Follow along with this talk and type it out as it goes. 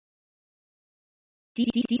DJ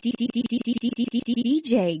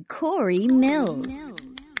Corey Millz.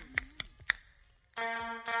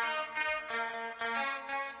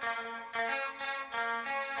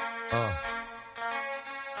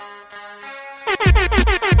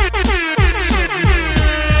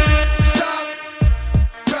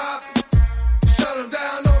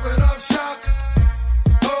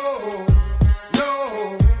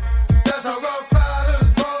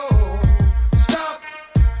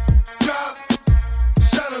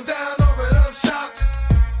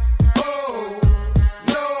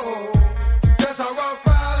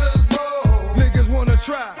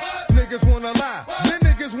 Try. Niggas wanna lie, then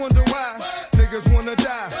niggas wonder why. Niggas wanna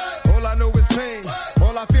die, all I know is pain.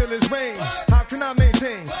 All I feel is rain. How can I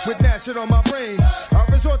maintain with that shit on my brain? I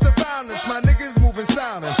resort to violence, my niggas moving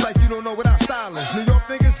silence. Like you don't know what our style is. New York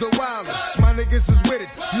niggas the wildest, my niggas is with it.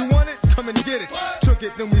 You want it? Come and get it. Took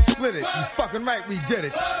it, then we split it. You fucking right, we did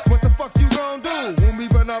it. What the fuck you gon' do when we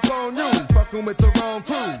run up on you? Fucking with the wrong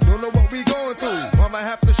crew, don't know what we going through. I'ma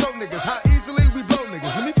have to show niggas how easily we blow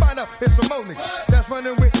niggas. Let me find out it's some more niggas that's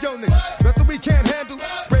running with yo niggas. Nothing we can't handle,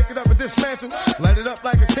 break it up and dismantle. Light it up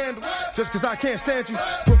like a candle, just cause I can't stand you.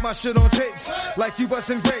 Put my shit on tapes, like you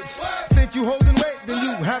busting grapes. Think you holding weight, then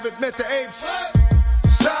you haven't met the apes.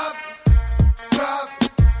 Stop, drop,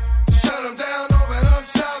 shut them down, open up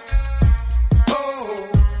shop. Oh,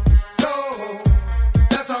 no,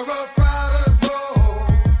 that's how Rough Riders roll.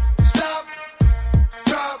 Stop,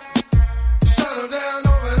 drop, shut them down,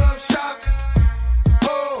 open up shop.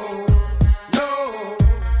 Oh, no,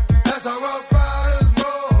 that's how Rough Riders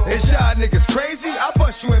roll. It's y'all niggas crazy? I'll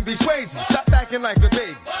bust you and be Swayze. Stop acting like a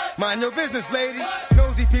baby. Mind your business, lady.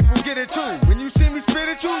 Nosy people get it too. When you see me spit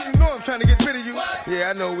at you, you know I'm trying to get rid of you. Yeah,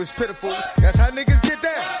 I know it's pitiful. That's how niggas get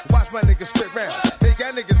down. Watch my niggas spit round. They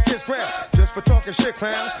got niggas kiss ground. Just for talking shit,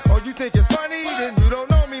 clowns. Oh, you think it's funny? Then you don't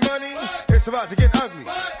know me, money. It's about to get ugly.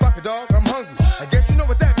 Fuck a dog, I'm hungry. I guess you know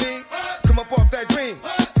what that means. Come up off that green.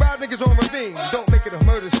 5 niggas on ravine. Don't make it a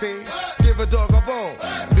murder scene. Give a dog a bone.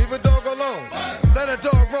 Leave a dog alone. Let a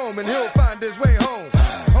dog roam and he'll find his way home.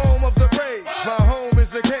 Home of the brave. My home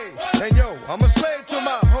is the cave. And yo, I'm a slave to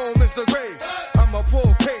my home is the grave. I'm a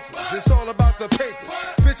pull papers. It's all about the papers.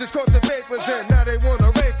 Bitches caught the papers and now they wanna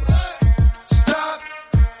rape us. Stop,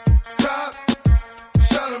 drop,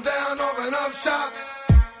 shut them down, open up shop.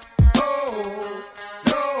 Oh,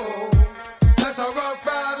 no, that's how Rough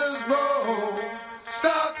Riders roll.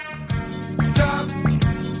 Stop, drop,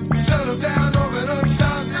 shut them down, open up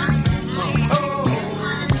shop. Oh,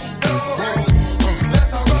 no,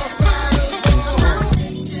 that's how Rough Riders roll.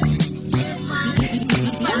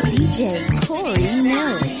 DJ Corey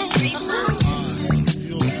Millz.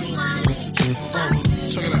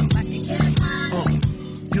 Check it out.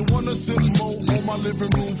 You wanna sit more on my living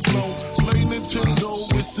room floor? Play Nintendo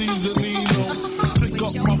with Seasonino. Pick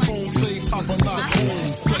up my phone, say Papa not home.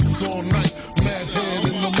 Sex all night, mad head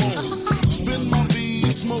in the moon. Spin my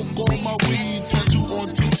beat, smoke on my weed. Tattoo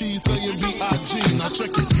on TT saying B.I.G. Now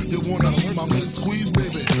check it. You wanna be my man squeeze,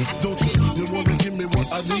 baby? Don't you? You wanna give me what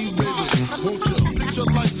I need, baby? Won't you? Picture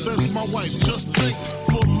life as my wife. Just think.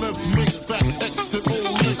 Full left, make fat X and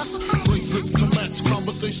old links. Bracelets to match.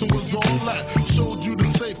 Conversation was all that. Showed you the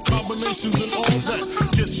safe combinations and all that.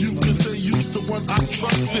 Guess you can say you's the one I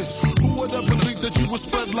trusted. Who would ever think that you would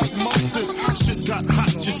spread like mustard? Shit got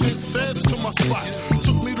hot. You sent feds to my spot.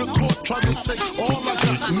 Took me to court, tried to take all I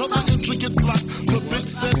got. Another intricate block. The bitch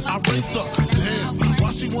said I raped her. Damn.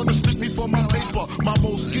 Why she wanna stick me for my paper? My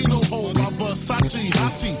Moschino hole, my Versace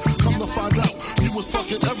hottie. Come to find out, you was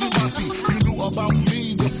fucking everybody. You knew about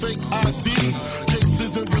me, the fake ID.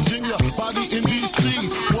 Cases in Virginia, body in DC.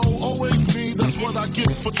 Whoa, always me, that's what I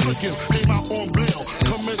get for tricking. Came out on bail,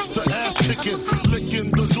 commenced the ass kicking.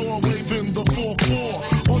 Licking the door, waving the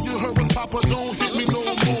 4-4. All you heard was Papa, don't hit me no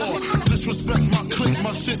more. Disrespect my clique,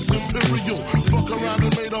 my shit's imperial. Fuck around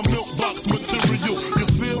and made a milk box material. You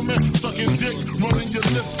feel me? Sucking dick, running your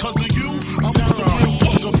lips cause of you. I'm on some real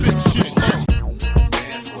fucker bitch shit.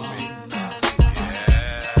 Dance with me. Yeah,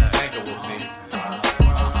 hang with me.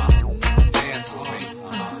 Dance with me.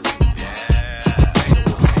 Yeah, hang with me. Dance with me. Yeah, hang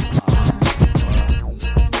with me.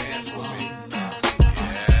 Dance with me.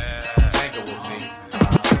 Yeah, hang with me.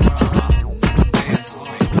 Dance with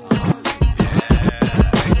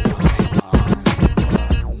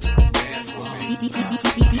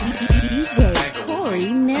me.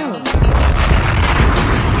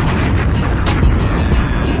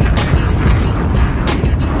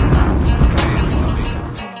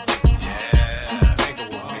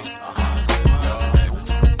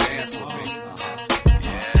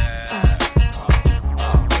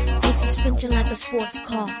 sports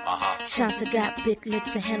car. Shanta got big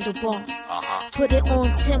lips and handlebars. Put it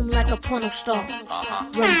on Tim like a porno star.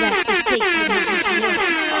 Run back and take it with VCR.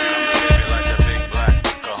 Like the big black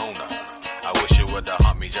kahuna. I wish you would have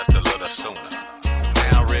humped me just a little sooner.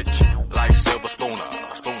 Now rich like silver spooner.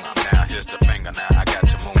 Now here's the finger. Now I got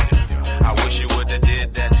to moon it. I wish you would have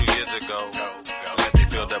did that 2 years ago. Let me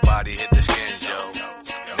feel the body hit the skin, yo.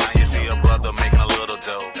 Now you see a brother making a little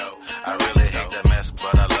dough. I really hate that mess,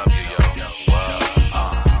 but I love you, yo.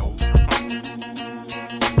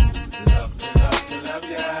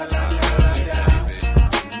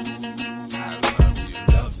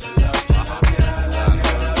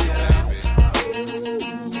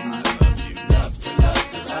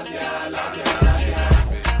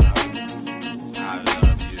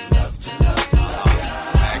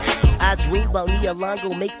 About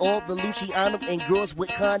Neolongo, make all the Luciano and girls with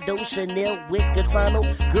condo, Chanel with Gaetano.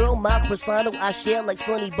 Girl, my persona, I share like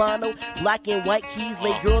Sonny Bono. Black and white keys,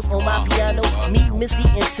 lay girls on my piano. Me, Missy,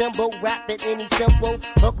 and Timbo, rap at any tempo.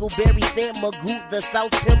 Huckleberry fan, Magoo, the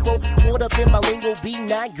South Pimple. Caught up in my lingo,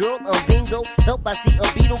 B9, girl, I'm bingo. Help, I see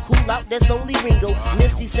a beetle, cool out, that's only Ringo.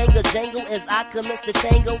 Missy sang a jangle as I commence the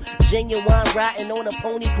tango. Genuine riding on a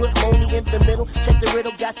pony, put money in the middle. Check the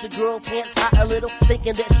riddle, got your girl pants hot a little.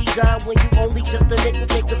 Thinking that she dying when you only just a nickel,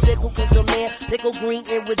 take a tickle, cause your man pickle green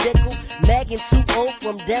and ridiculous. Magging 2-0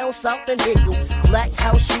 from down south and Hickle. Black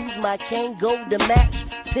house shoes, my cane go to match.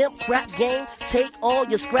 Pimp crap game, take all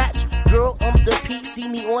your scratch. Girl, I'm the P, see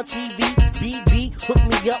me on TV. BB, hook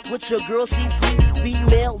me up with your girl CC.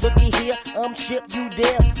 Female, looky here, I'm Chip, you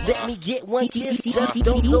dare. Let me get one kiss, just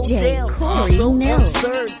don't go tell. I'm so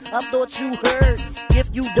absurd, I thought you heard. If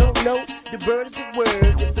you don't know, the bird is the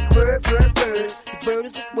word. It's the bird, bird, bird. The bird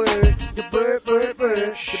is the word. The bird, bird,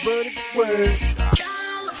 bird. The bird is the word.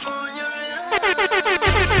 California.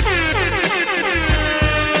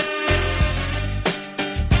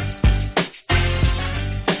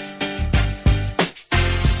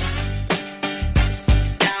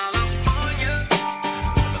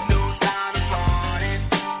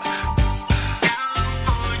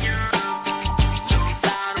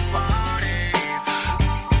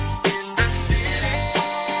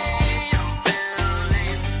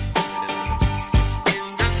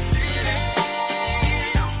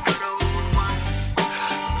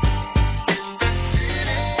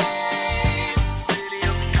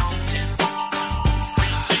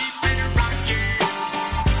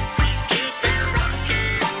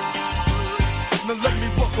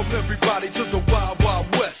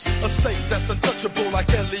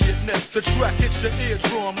 The track hits your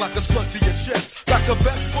eardrum like a slug to your chest. Like a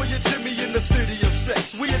vest for your Jimmy in the city of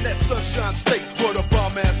sex. We in that sunshine state where the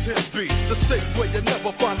bomb ass him be. The state where you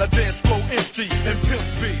never find a dance floor empty and pimp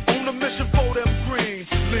speed. On a mission for them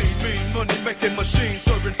greens. Lean, mean, money making machines,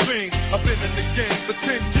 serving fiends. I've been in the game for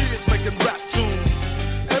 10 years making rap tunes.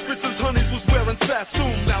 Ever since Honeys was wearing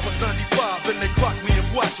Sassoon. Now it's 95 and they clock me and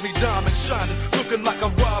watch me diamond shining. Looking like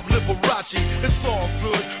a Rob Liberace. It's all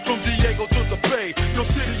good from Diego to the Bay. Your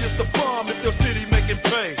city is the bomb if your city making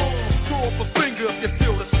pay. Throw up a finger if you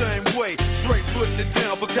feel the same way. Straight putting it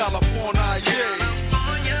down for California, yeah.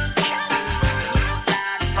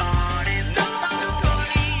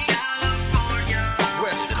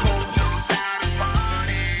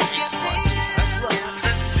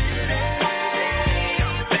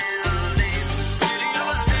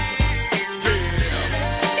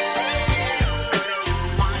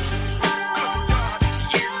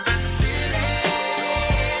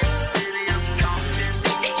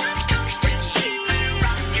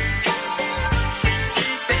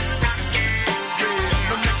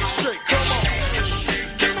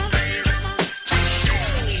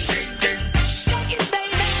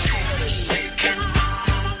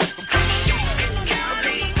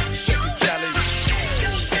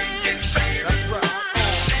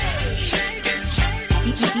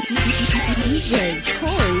 DJ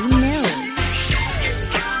Corey Millz.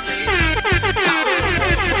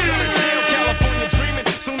 California dreaming.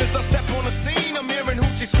 Soon as I step on the scene, I'm hearing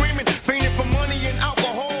hoochie screaming. Fiending for money and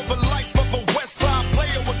alcohol. The life of a West Side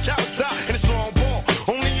player with cows die and a strong ball.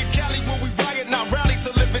 Only in Cali where we riot, not rally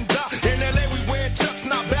to live and die. In LA we wear chucks,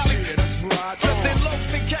 not valleys. Yeah, that's right. Dressed in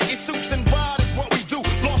loafs and khaki suits and ride is what we do.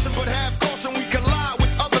 Flossing but have caution, we collide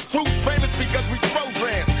with other crews. Famous because we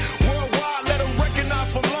Trojans. Worldwide, let them recognize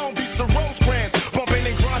from Long Beach to Rosecrans. Bumping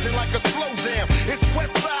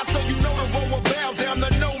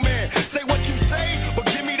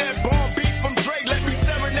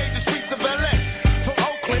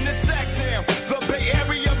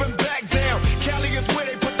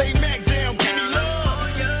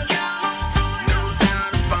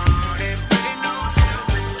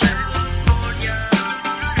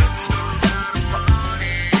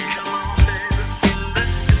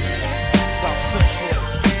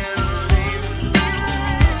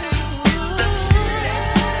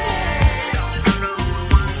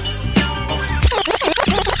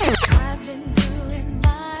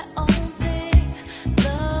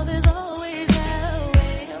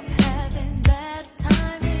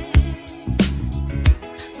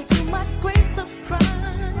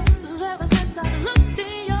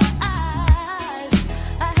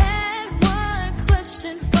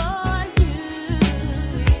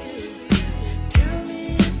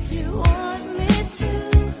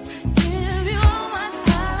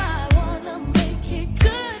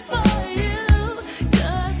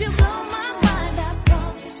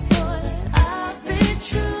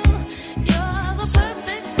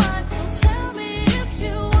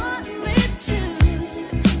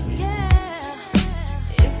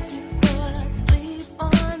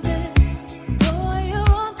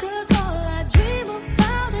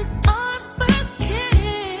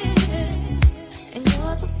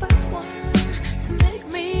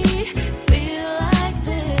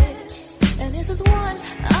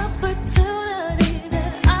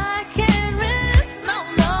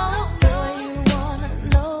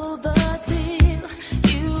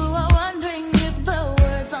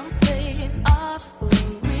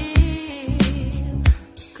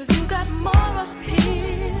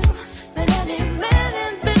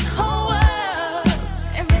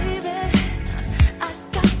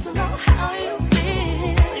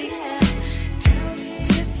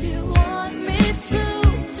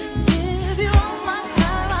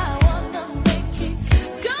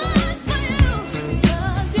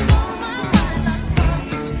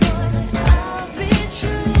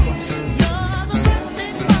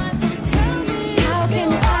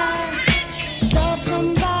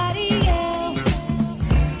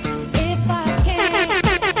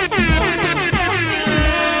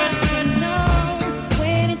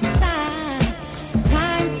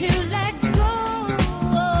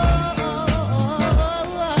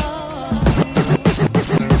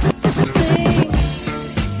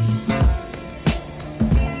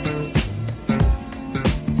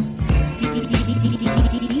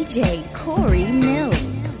DJ Corey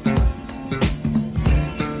Millz.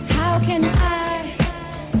 How can I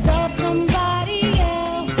love somebody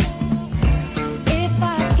else if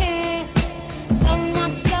I can't love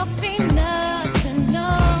myself enough to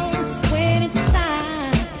know when it's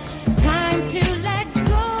time to let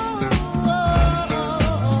go?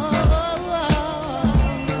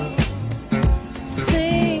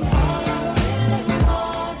 Sing all I really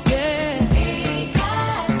want, yeah. Be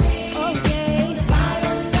happy. Oh yeah. To find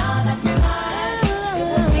a love that's mine. It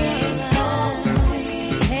would be so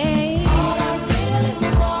sweet. Hey, all I really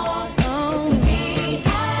want is to be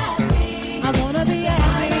happy. I wanna be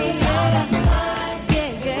happy.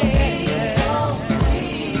 Yeah, yeah. So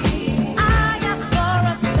sweet. I ask for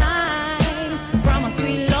a sign from a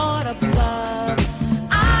sweet Lord above.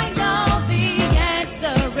 I know the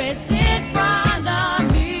answer is in front of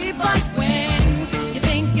me, but when you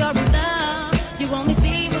think you're in love, you only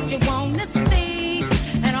see what you want to see,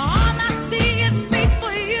 and all I see is me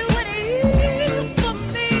for you and you for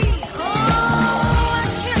me. Oh, I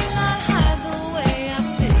cannot hide the way I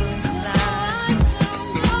feel inside.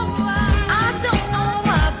 I don't know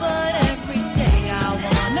why, but every day I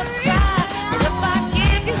wanna cry. But if I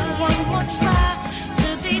give you one more try, to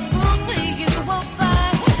these rules please you will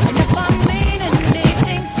find. And if I mean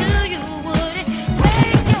anything to you, would it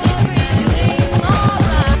make everything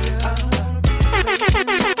alright?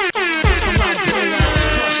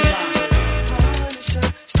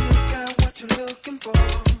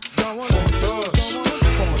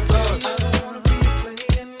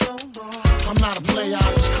 I'm not a player,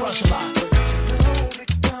 I just crush a lot.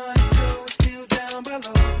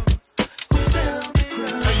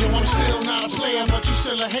 Hey, yo, I'm still not a player, but you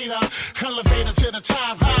still a hater. Elevator to the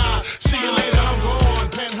top, high. See you later, I'm gone.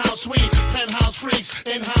 Penthouse suite, penthouse freaks,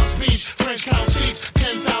 in-house beach, French couch seats,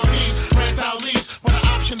 10,000 east, rent out lease, with an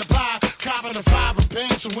option to buy. Copping a 5 of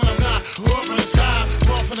pins, so when I'm not, up in the sky,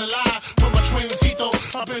 off in the lie, with my twincito,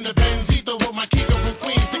 up in the Benzito, with my Kiko from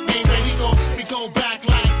Queens, nickname Benito. We go back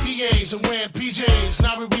like PAs and wear PJs.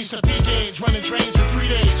 Now we reach the peak age, running trains for 3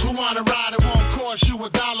 days. Who wanna ride? It won't cost you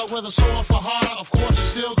 $1 with a sword for harder. Of course, you're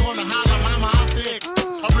still gonna holler, mama, I'm thick.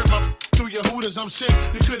 I rip up through your hooters, I'm sick.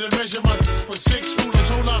 You couldn't measure my with 6 rulers.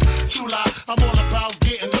 Hold up, true lie, I'm all about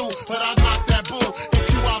getting loot, but I knock that bull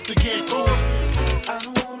if you out to get cool. I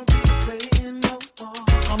don't wanna be playing no more.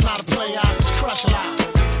 I'm not a player, I just crush a lot.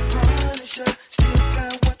 Punisher, still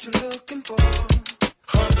got what you're looking for.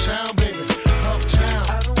 Uptown, baby, uptown.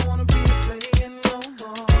 I don't wanna be playing no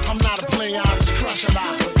more. I'm not a player, I just crush a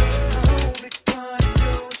lot. No big party,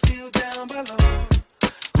 you're still down below.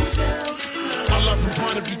 Who's down? I love from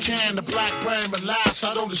point of Buchanan to Blackburn, but last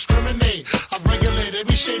I don't discriminate. I regulate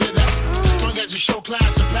every shade of that. Long as you show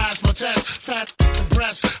class and pass my test. Fat and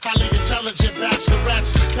breast, highly intelligent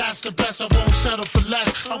bachelorettes. That's the best, I won't settle for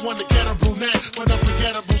less. I want to get a brunette with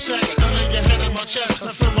unforgettable sex. I lay your head on my chest,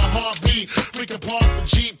 I feel my heartbeat. We can park the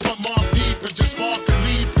Jeep, pump off deep, and just spark the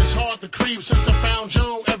leaf. It's hard to creep since I found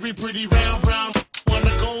Joe. Every pretty round brown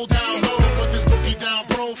wanna go down low. Put this boogie down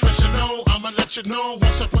professional. I'ma let you know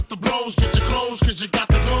once I put the blows. Get your clothes, cause you got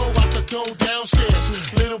to go out the door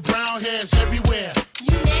downstairs. Little brown hairs everywhere.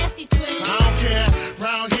 You nasty twin. I don't care.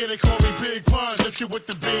 Round here they call me Big Puns. If you with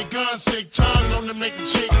the big guns, big tongue, known to make the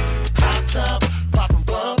chick hot tub, poppin'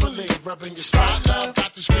 bubbly, rubbing your spot, love.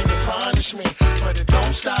 Got to scream and punish me, but it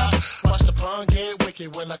don't stop. Watch the pun get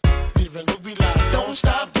wicked when I even look be like, don't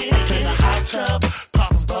stop getting in a hot tub,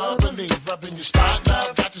 poppin' bubbly, rubbing your spot,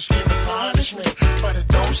 love. Got to scream and punish me, but it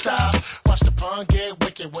don't stop. Watch the pun get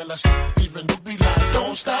wicked when I even look be like,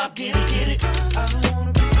 don't stop, get it, get it. I don't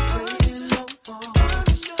wanna be playing no more.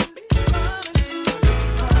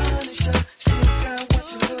 Punisher, still got what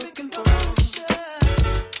you're looking for.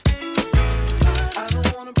 I don't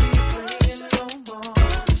wanna be playing no more.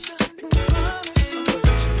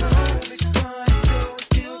 No big party, you're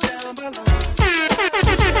still down below.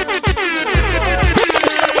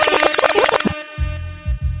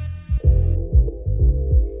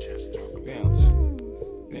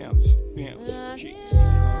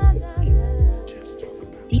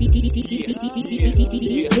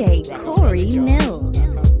 DJ Corey Millz.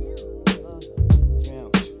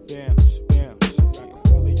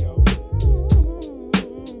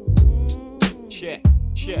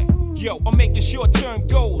 Check. Yo, I'm making short-term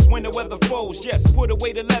goals when when the weather falls. Just put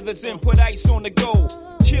away the leathers and put ice on the gold.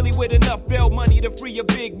 Chilly with enough bell money to free a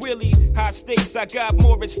big Willie. High stakes, I got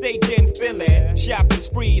more at stake than Philly. Shopping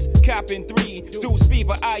sprees, copping 3. Deuce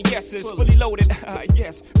fever, yeses, fully loaded,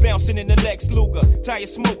 yes. Bouncing in the Lex Luger. Tire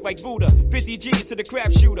smoke like Buddha. 50 G's to the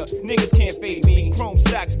crap shooter. Niggas can't fade me. Chrome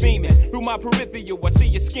stocks beaming. Through my peripheral, I see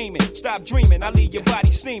you scheming. Stop dreaming, I leave your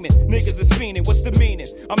body steaming. Niggas is fiending, what's the meaning?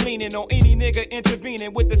 I'm leaning on any nigga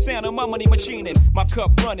intervening with the sound of my money machining. My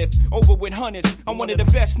cup runneth over with hundreds. I'm one of the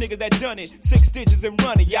best niggas that done it. 6 digits and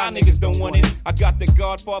running, y'all niggas don't want it. I got the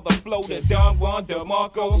Godfather flow, the Don Juan, the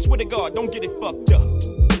Marco. Swear to God, don't get it fucked up.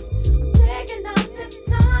 I'm taking up this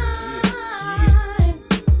time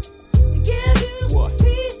to give you What?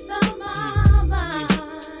 peace of my mind.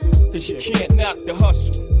 Cause you can't knock the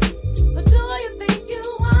hustle. But do you think you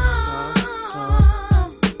are?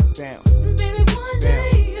 Down. Baby, one day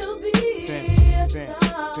you'll be a star.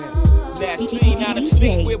 Last scene out of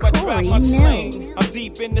state where I drop my sling. I'm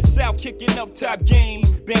deep in the south, kicking up top game.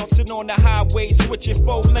 Bouncing on the highway, switching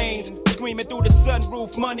 4 lanes. Screaming through the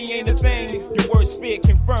sunroof, money ain't a thing. Your worst fear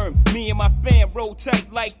confirmed. Me and my fam roll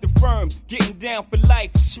tight like the firm. Getting down for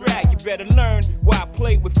life, right? You better learn. Why I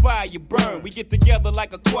play with fire, you burn. We get together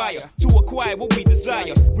like a choir to acquire what we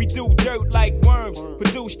desire. We do dirt like worms,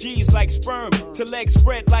 produce G's like sperm. To legs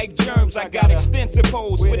spread like germs. I got extensive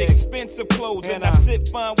hoes with expensive clothes, and I sip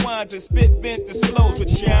fine wines and spit vintage flows,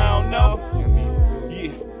 but y'all know.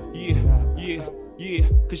 Yeah,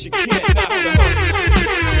 cause you can't knock the hustle.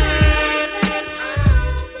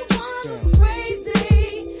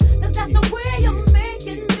 Crazy, 'cause that's the way you're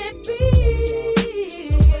making it be.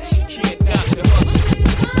 You can't knock the hustle.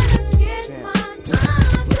 Trying to get my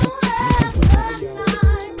time, don't have the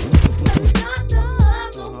time to knock the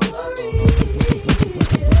hustle free.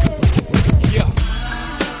 Yeah.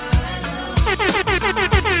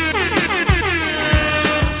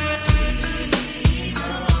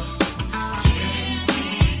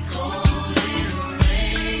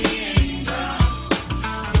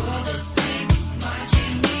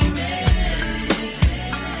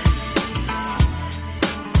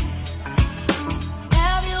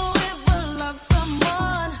 Have you ever loved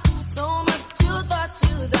someone so much you thought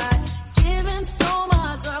to die? Giving so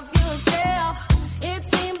much of yourself, it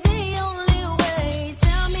seems the only way.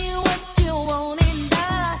 Tell me what you want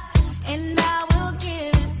and I will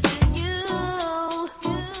give it to you.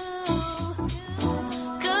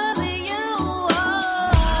 'Cause you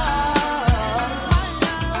are my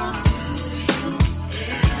love. Do you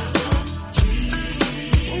ever dream?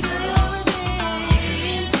 Do you ever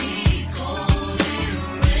dream?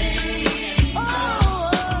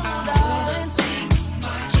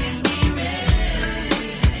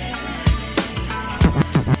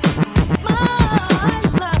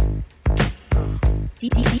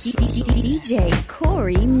 DJ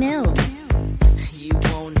Corey Millz. You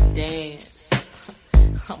wanna dance?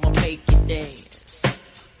 I'ma make you dance.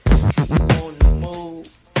 You wanna move?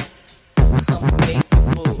 I'ma make you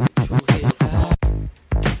move. True hip hop.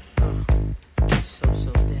 So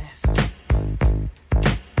deaf.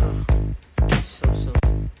 So deaf.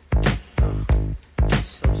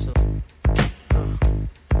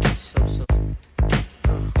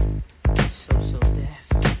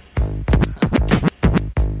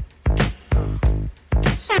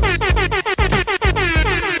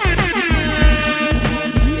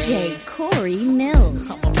 DJ Corey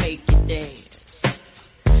Millz. I'ma make you dance.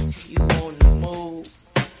 You wanna move?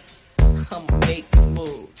 I'ma make you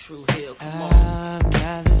move. True hill, come on. I've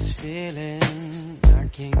got this feeling I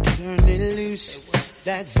can't turn it loose.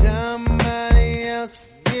 That somebody else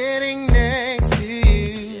getting next to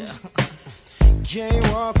you. Can't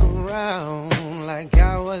walk around like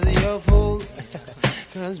I was your fool.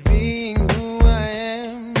 'Cause being who I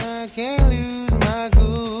am, I can't lose my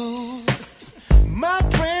cool. My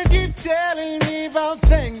friends keep telling me about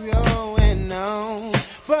things going on,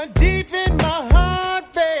 but deep in my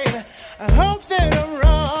heart, babe, I hope that I'm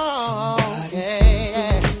wrong.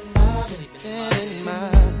 Yeah.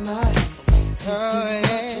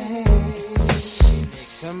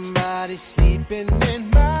 Somebody sleeping in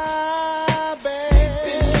my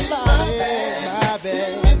bed, my bed.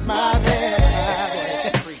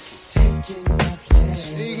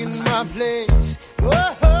 Taking my place. Oh,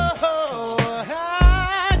 I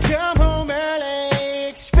come home early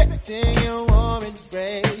expecting a warm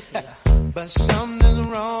embrace, but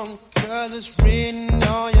something's wrong 'cause it's written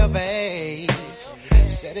on your face.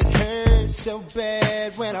 Said it hurt so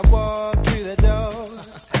bad when I walked through the door.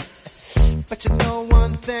 But you know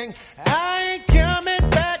one thing, I ain't coming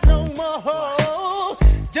back no more.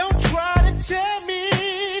 Don't try to tell me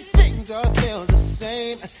things are still the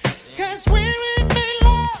same. 'Cause when we made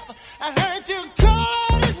love,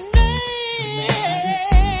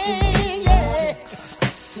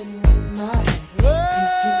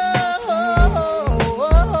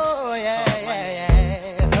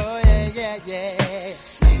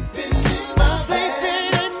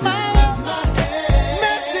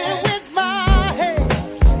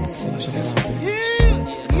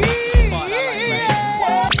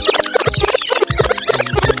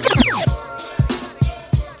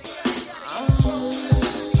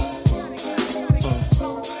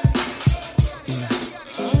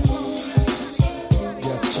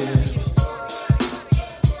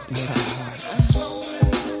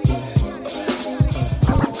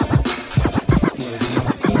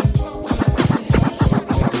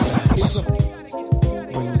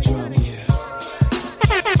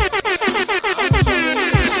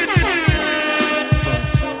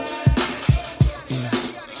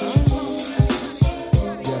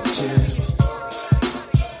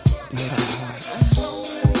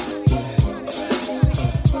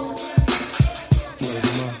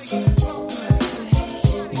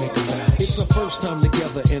 It's our first time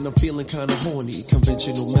together and I'm feeling kinda horny.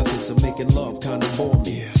 Conventional methods of making love kinda bore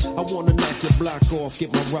me. I wanna knock your block off,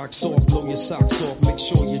 get my rocks off, blow your socks off, make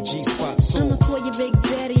sure your G-spot's I'ma soft. call you Big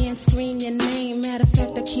Daddy and scream your name. Matter of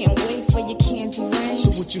fact, I can't wait for your candy rain.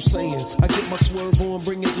 So what you saying? I get my swerve on,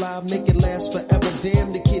 bring it live, make it last forever.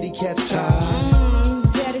 Damn, the kitty cat's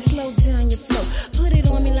tired. Daddy, slow down your flow. Put it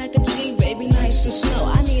on me like a G, baby, nice and slow.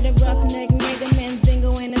 I need a roughneck nigga,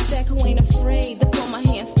 Mandingo and a sec who ain't afraid to pull my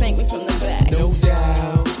hand, spank me from the back. No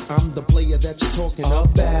doubt, I'm the player that you're talking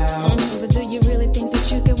about. But do you really think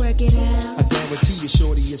that you can work it out? I guarantee you,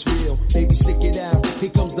 shorty, it's real. Baby, stick it out.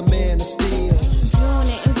 Here comes the man of steel. Doing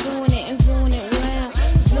it and doing it and doing it well.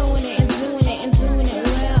 Doing it and doing it and doing it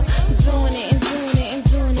well. Doing it and doing it and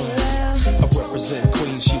doing it well. I represent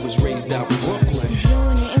Queens, she was raised out in Brooklyn.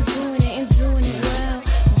 Doing it and doing it and doing it well.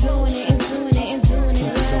 Doing it and doing it and doing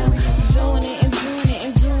it well. Doing it and doing it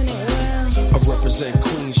and doing it well. I represent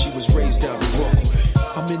Queens, she was raised out in Brooklyn.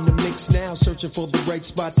 I'm in the mix now, searching for the right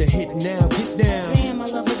spot to hit now. Get down. Damn, I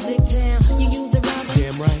love a dick down. You use the rubber.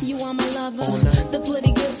 Damn right. You are my lover. All night. The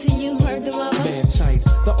pretty good to you, heard the rubber. Man tight.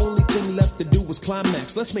 The only thing left to do was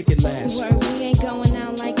climax. Let's make it last. Word, we ain't going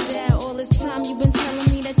out like that. All this time you been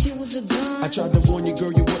telling me that you was a dumb. I tried to warn you,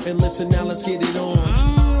 girl, you wouldn't listen. Now let's get it on.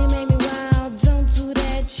 You made me wild. Don't do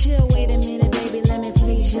that. Chill. Wait a minute, baby. Let me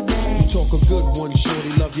please you back. You talk a good one, shorty.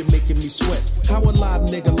 Love you making me sweat. How a live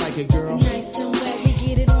nigga like it, girl? Nice and wet. We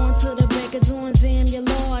get it on to the break of dawn. Damn, you're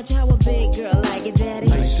large. How a big girl like it, daddy?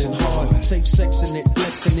 Nice and hard. Safe sexing it,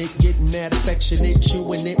 flexing it, getting mad affectionate,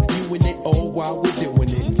 chewing it, viewing it, all while we're doing it.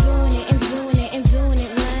 Doing it and doing it and doing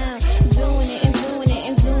it well. Doing it and doing it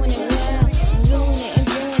and doing it well. Doing it and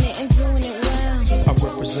doing it and doing it well. I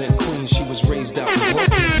represent Queens, she was raised out in Brooklyn.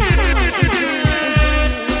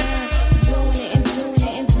 Doing it and doing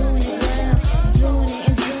it and doing it well. Doing it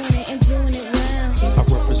and doing it and doing it well. I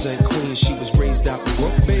represent Queens, she was raised out in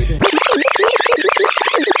Brooklyn, baby.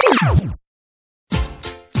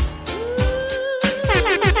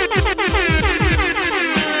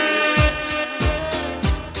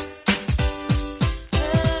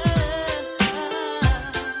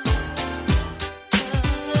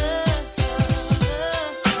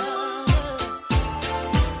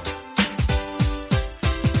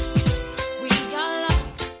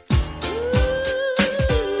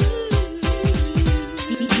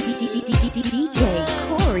 DJ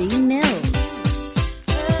Corey Millz.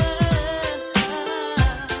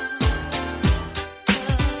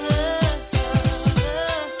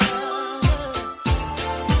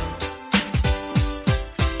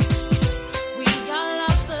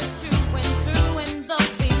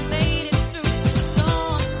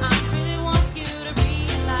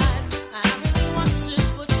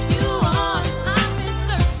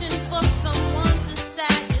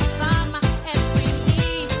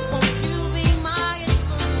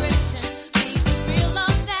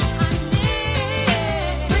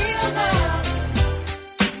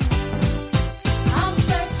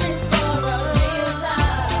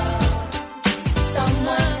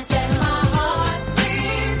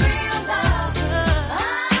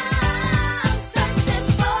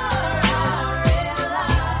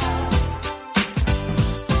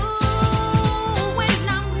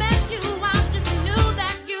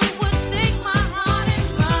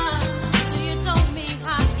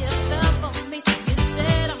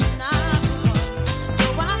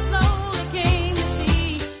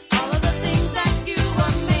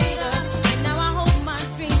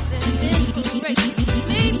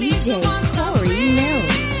 DJ Corey Millz.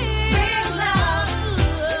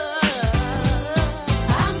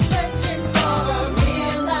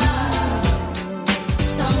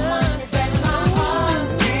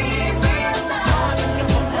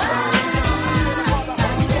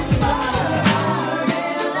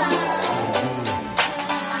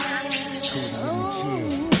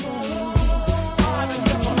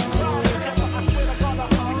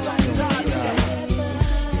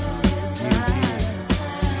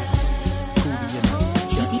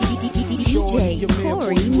 DJ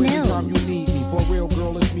Corey Millz. You need me for real,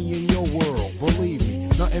 girl. It's me in your world. Believe me,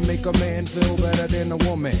 nothing make a man feel better than a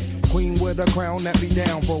woman. Queen with a crown that be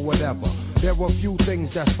down for whatever. There are few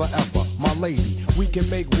things that's forever, my lady. We can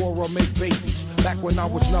make war or make babies. Back when I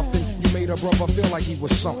was nothing, you made a brother feel like he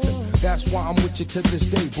was something. That's why I'm with you to this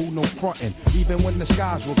day, boo, no frontin'. Even when the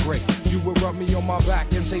skies were gray, you would rub me on my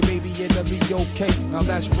back and say, baby, it'll be okay. Now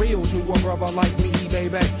that's real to a brother like me,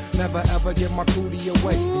 baby. Never ever give my cootie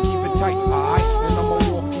away and keep it tight, alright? And I'ma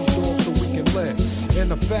walk these doors so we can live.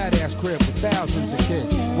 in a fat ass crib with thousands of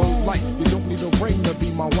kids. Word like you don't need a ring to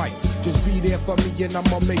be my wife. Just be there for me and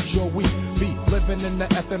I'ma make sure we be living in the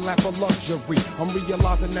effing lap of luxury. I'm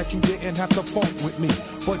realizing that you didn't have to funk with me,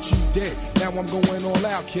 but you did. Now I'm going all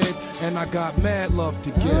out, kid, and I got mad love to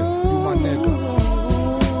give. You my nigga.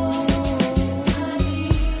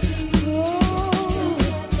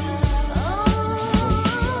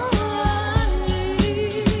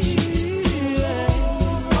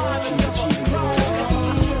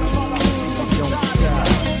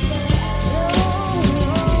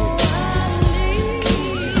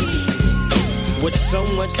 With so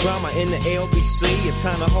much drama in the LBC, it's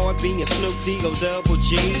kinda hard being Snoop D-O double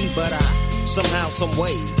G, but I somehow, some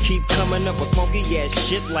way keep coming up with funky ass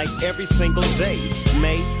shit like every single day.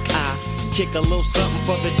 May I kick a little something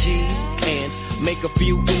for the G's and make a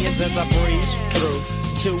few ends as I breeze through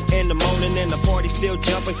 2 in the morning and the party still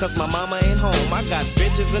jumping cause my mama ain't home. I got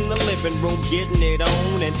bitches in the living room getting it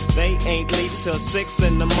on and they ain't leaving till 6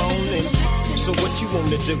 in the morning. So what you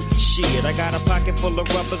wanna do? Shit, I got a pocket full of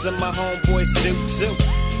rubbers and my homeboys do too.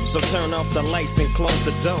 So turn off the lights and close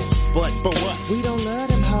the doors. But what? We don't love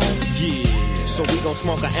them hoes. Yeah. So we gon'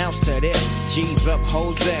 smoke an ounce to this. G's up,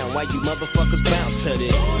 hoes down, while you motherfuckers bounce to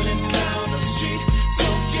this. Rolling down the street,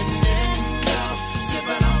 smoking in out,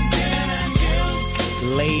 sipping on gin and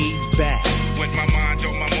juice. Laid back. With my mind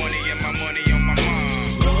on my money and my money on my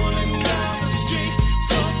mind. Rolling down the street,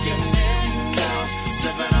 smoking in out,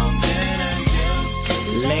 sipping on gin and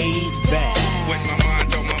juice. Laid back. With my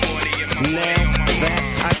mind on my money and my money on my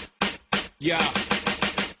mind. Yeah.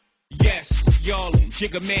 Yes, y'allin',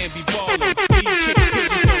 Jigga man be ballin'. These chicks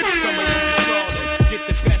pigeontoed, some of them be crawlin'. Get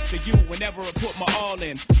the best of you whenever I put my all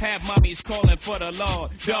in. Have mommies callin' for the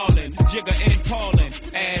Lord, darling. Jigga and Paulin',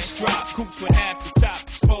 ass drop, coops with half the top,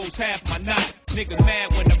 expose half my knot. Nigga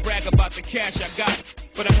mad when I brag about the cash I got,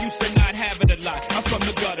 but I'm used to not having a lot. I'm from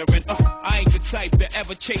the gutter and I ain't the type to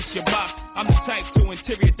ever chase your box. I'm the type to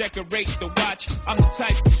interior decorate the watch. I'm the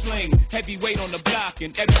type to sling heavyweight on the block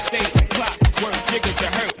in every state and clock. Work jiggers to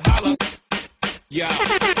hurt, holla. Yeah.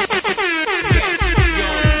 Yes, yo,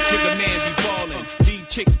 Jigga man be ballin'. These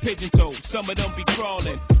chicks pigeon-toed, some of them be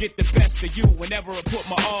crawlin'. Get the best of you whenever I put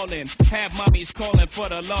my all in. Have mommies callin' for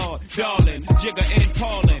the Lord, darling. Jigga and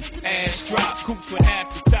Paulin', ass drop, coops with half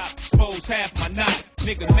the top, expose half my knot.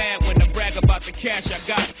 Nigga mad when I brag about the cash I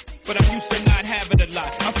got, but I'm used to not having a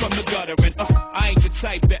lot. I'm from the gutter and I ain't the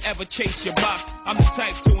type to ever chase your box. I'm the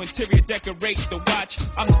type to interior decorate the watch.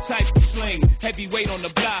 I'm the type to sling heavyweight on the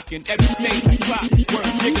block in every state and clock. Work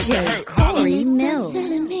niggas to hurt, holla. Millz.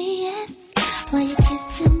 Telling me yes, while you're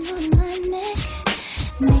kissing on my neck,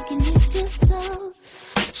 making me feel so.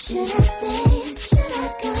 Should I stay? Should I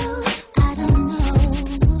go? I don't know.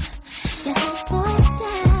 Your hot boy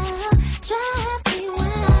style drives me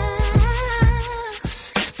wild,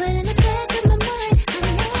 but in the back of my mind, I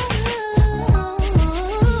know.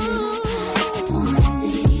 Wanna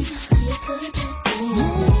see how you put that thing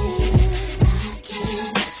on me? I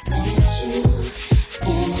can't let you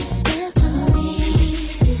get this to me.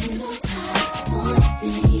 I wanna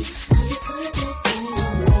see how you put that thing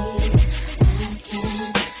on me. I can't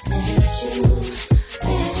let you get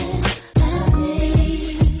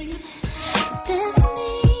this of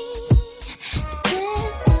me.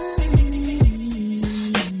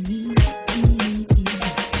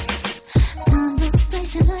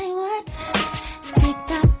 Conversation like what? Big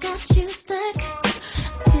thoughts got you stuck.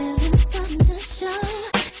 Feelings starting to show.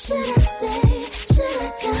 Should I stay? Should I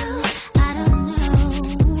go? I don't know.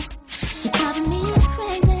 You're driving me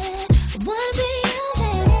crazy. I wanna be your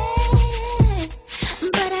lady,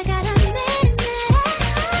 but I gotta admit that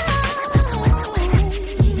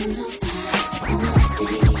even though I wanna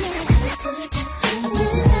see it, I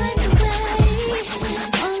really like the way.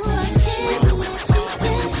 Oh, I can't let you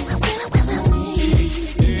get yourself to me.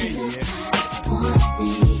 Wanna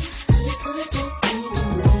see how you put that thing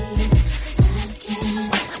on me. I can't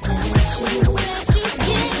let you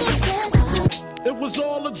get yourself to me. It was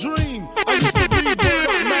all a dream. I used to read Word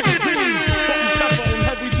Up magazine. Salt and pepper and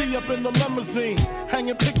Heavy D up in the limousine,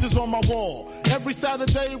 hanging pictures on my wall. Every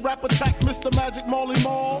Saturday, rap attack, Mr. Magic Marley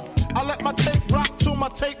Marl. I let my tape rock till my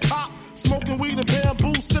tape pop. Smoking weed and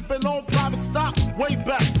bamboo, sipping on private stock. Way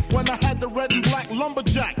back when I had the red and black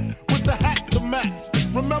lumberjack with the hat to match.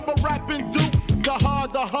 Remember rapping Duke? The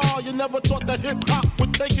hard, you never thought that hip hop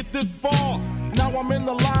would take it this far. Now I'm in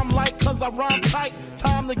the limelight cause I rhyme tight.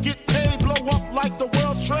 Time to get paid, blow up like the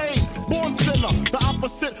world trade. born sinner, the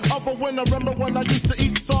opposite of a winner. Remember when I used to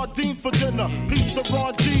eat sardines for dinner? Peace to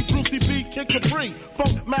Ron G, Brucey B, Kid Capri,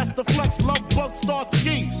 Funk Master Flex, Love Bug, Star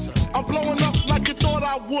Ski. I'm blowing up like you thought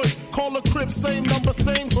I would. Call a crib, same number,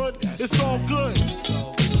 same hood. It's all good.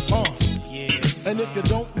 And if you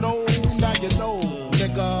don't know, now you know,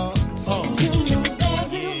 nigga.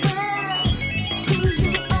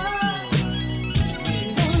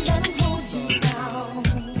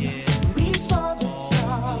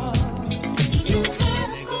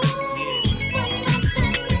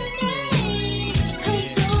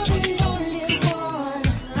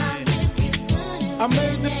 I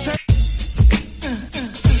made the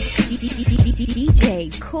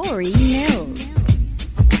DJ Corey Millz.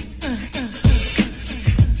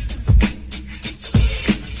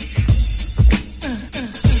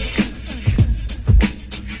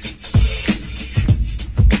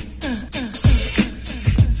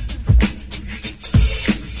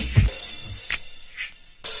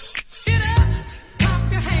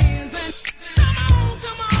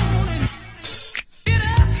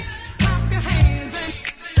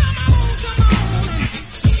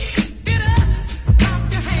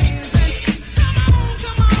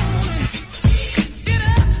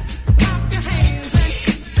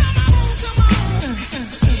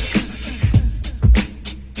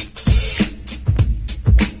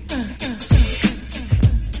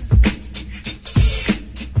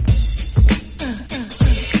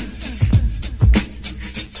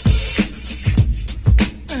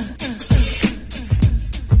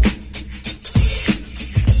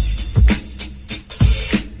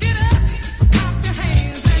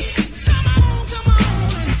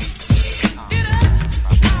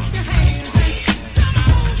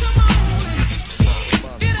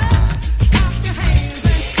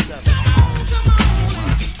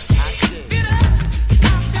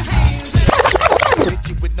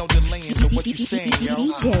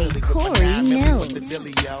 DJ Corey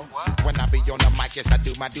Millz. When I be on the mic, yes, I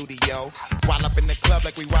do my duty, yo. While up in the club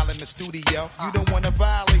like we while in the studio. You don't wanna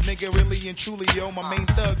violate, nigga, really and truly, yo. My main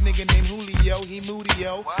thug, nigga named Julio, he moody,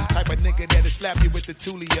 yo. Type of nigga that'll slap you with the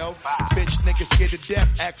tulio. Bitch, nigga scared to death,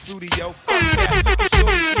 act fruity, yo. Fuck that, nigga, show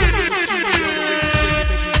me shit with the tulio. The way you shake it,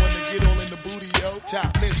 make me wanna get all in the booty, yo.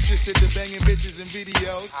 Top mistress at the banging bitches and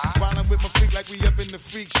videos. While I'm with my freak like we up in the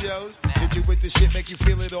freak shows. Hit you with the shit, make you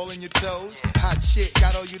feel it all in your toes. Hot shit,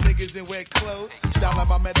 got all you niggas in wet clothes. Style out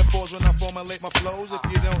my metaphors when I formulate my flows.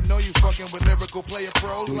 If you don't know, you fucking with lyrical player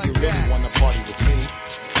pros do like you that. really wanna party with me?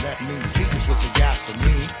 Let me see just what you got for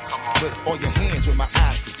me. Put all your hands where my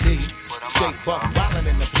eyes can see. Straight buck wildin'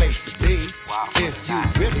 in the place to be. If you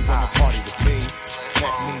really wanna party with me,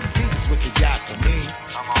 let me see just what you got for me.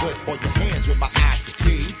 Put all your hands where my eyes can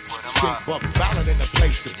see. Straight buck wildin' in the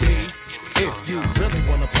place to be. If you really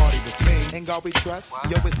wanna party with me, ain't God we trust.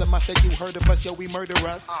 Yo, it's a must that you heard of us. Yo, we murder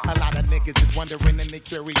us. A lot of niggas is wondering and they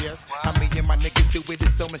curious. How me and my niggas do it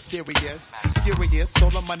is so mysterious. Furious,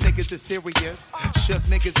 all of my niggas is serious. Shook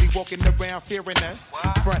niggas be walking around fearing us.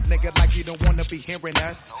 Front nigga like you don't wanna be hearing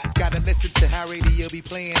us. Gotta listen to how radio be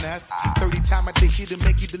playing us. 30 times a day she'll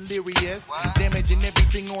make you delirious. Damaging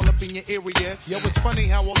everything all up in your areas. Yo, it's funny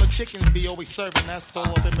how all the chickens be always serving us. All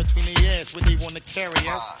up in between the ass when they wanna carry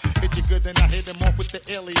us. Hit you good, then I hit them off with the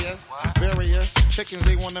alias. Various chickens,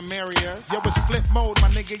 they wanna marry us. Yo, it's flip mode, my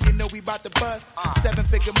nigga, you know we bout to bust.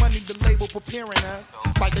 7-figure money, the label preparing us.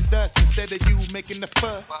 Bite the dust instead of you making the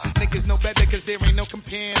fuss. Niggas know better cause there ain't no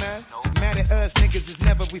comparing us. Mad at us, niggas is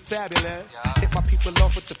never we fabulous. Hit my people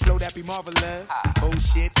off with the flow that be marvelous. Oh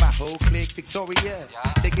shit, my whole clique victorious.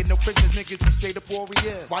 Taking no prisoners, niggas is straight up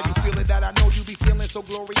warriors. Why you feeling that? I know you be feeling so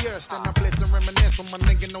glorious. Then I blitz and reminisce on my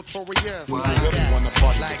nigga notorious. do you really wanna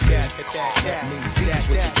party like with me? that, Let me see just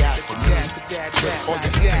what you got for me. Put all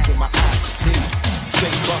your hands where my eyes can see.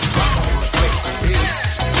 Straight buck wildin' in the place to be.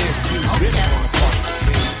 If you really wanna party with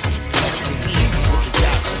me, let me see just what you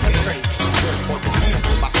got for me. Put all your hands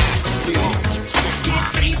where my eyes can see. Can't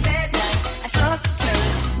sleep at night, I toss and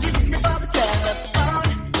turn, listening for the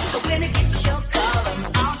telephone. But when it gets your call, I'm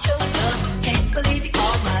all choked up. Can't believe you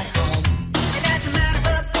called my home. And as a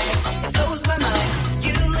matter of fact, it blows my mind.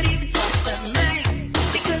 You would even talk to me.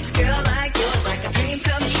 Because a girl like yours, like a dream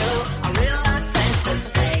come true, a real life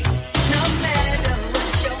fantasy.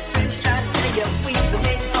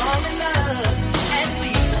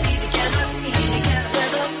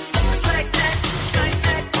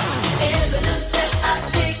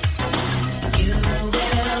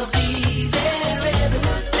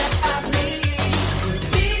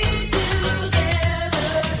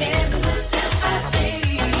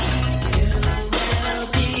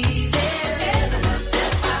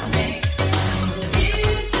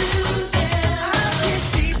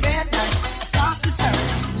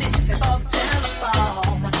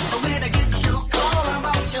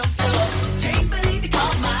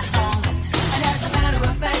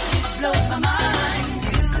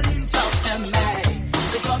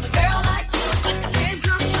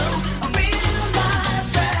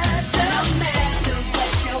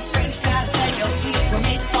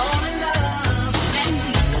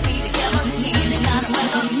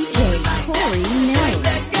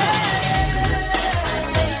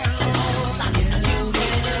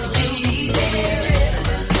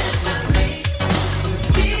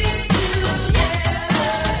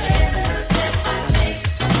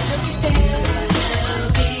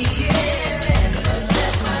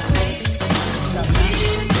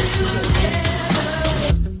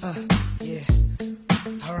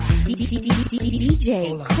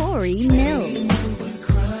 DJ Corey Millz.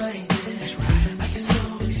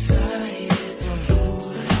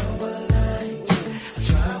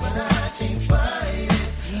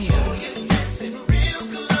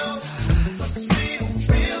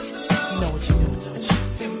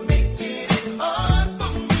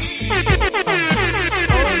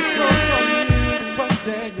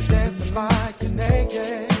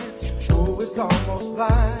 Almost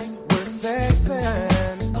like we're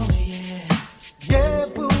sexing. Oh yeah. Yeah,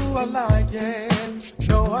 boo, I like it.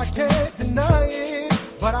 No, I can't deny it.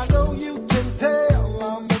 But I know you can tell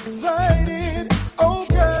I'm excited. Oh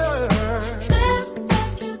girl. Step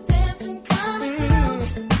back, you dancing coming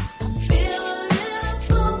close. I feel a little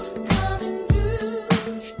pull coming through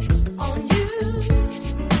on you.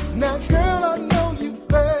 Now girl, I know you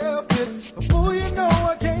felt it. But boo, you know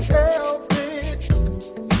I can't help it.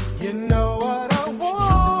 You know what I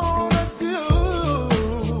wanna do.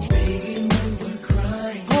 Baby, when we're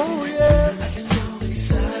crying. Oh yeah. I get so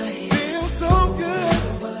excited. Feel so good.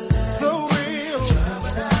 So real. Try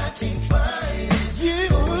but I can't find it. You.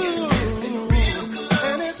 Dancing real close.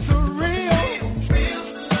 And it's for real. Real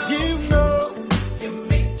slow. You know. You're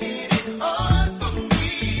making it hard for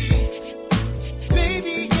me.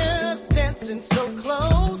 Baby, just dancing so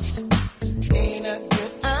close. Ain't a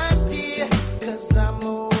good idea. 'Cause I'm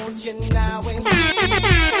on you now and here.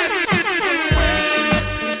 The way that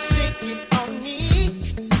you shake it on me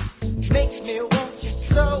makes me want you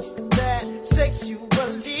so bad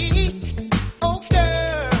sexually. Oh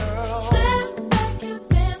girl. Step back, you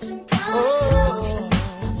dancing close.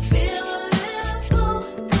 Feel a little pull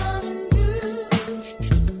coming through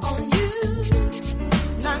on you.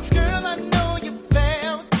 Now girl, I know you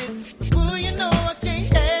felt it. But boy, you know I can't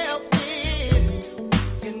help it.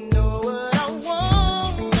 You know what I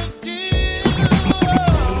wanna do.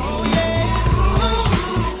 Oh yeah.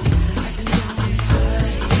 I get so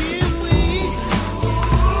excited. Here we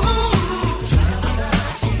try but I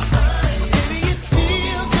can't find it. Baby, it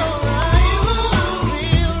feels alright.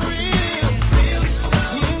 Real, real, real slow.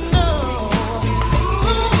 You know.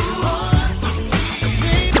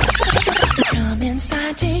 Come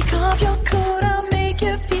inside, take off your coat, I'll make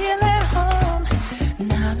you feel at home.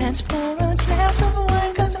 Now let's pour a glass of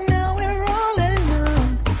wine, 'cause now we're all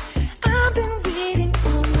alone. I've been waiting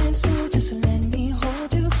all night, so just let me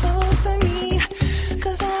hold you close to me.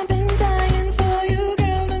 'Cause I've been dying for you,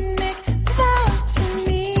 girl, to make love to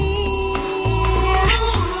me.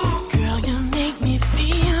 Girl, you make me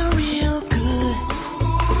feel real good.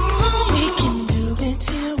 We can do it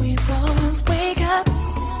till we both wake up.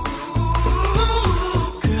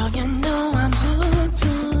 Girl, you know I'm hooked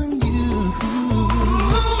on you.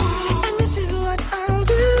 And this is what I'll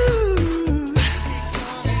do.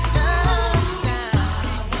 I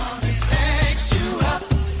wanna sex you up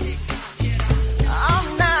all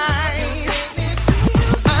night.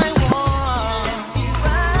 I want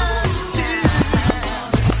you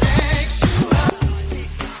to sex you up.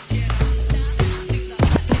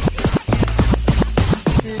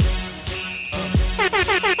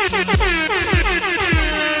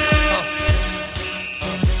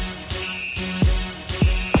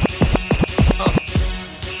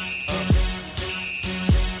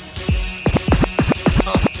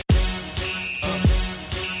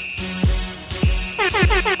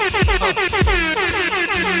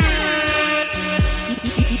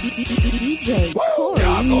 DJ Corey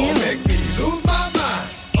Y'all gon' Millz. make me lose my mind.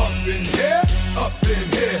 Up in here, up in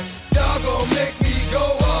here. Y'all gon' make me go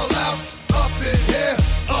all out. Up in here,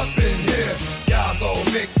 up in here. Y'all gon'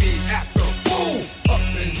 make me act a fool. Up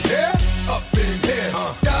in here, up in here.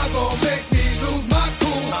 Y'all gon' make me lose my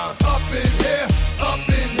cool. Up in here, up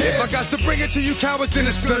in here. If I got to bring it to you cowards, then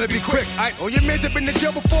it's gonna be quick. Aight, all your men that been in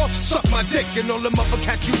jail before, suck my dick. And all them other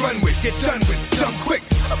cats you run with, get done with, done quick.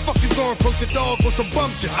 How the fuck you gonna approach the dog with some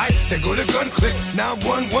bum shit? Aight, they go to gun click. Now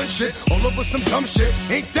I'm one shit, all over some dumb shit.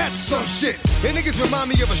 Ain't that some shit? And niggas remind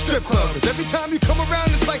me of a strip club. 'Cause every time you come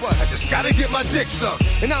around, it's like, what? I just gotta get my dick sucked.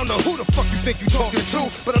 And I don't know who the fuck you think you talking to,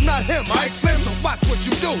 but I'm not him, aight, Slim, so watch what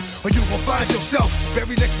you do. Or you gon' find yourself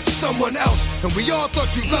buried next to someone else. And we all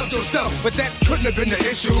thought you loved yourself, but that couldn't have been the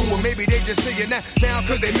issue. Or maybe they just saying that now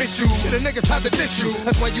 'cause they miss you. Shit, a nigga tried to diss you.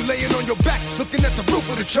 That's why you laying on your back, looking at the roof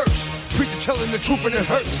of the church. Preacher telling the truth and it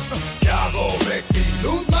hurts. Y'all gon' make me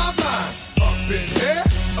lose my mind. Up in here,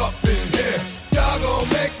 up in here. Y'all gon'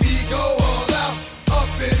 make me go all out.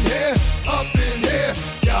 Up in here, up in here.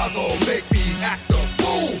 Y'all gon' make me act a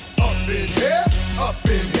fool. Up in here, up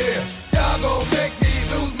in here. Y'all gon' make me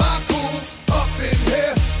lose my cool. Up in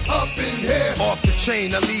here, up in here. Off the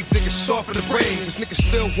chain. I leave niggas soft in the brain. Cause niggas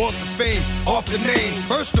still want the fame off the name.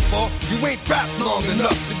 First of all, you ain't rap long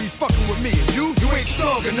enough to be fucking with me. And you ain't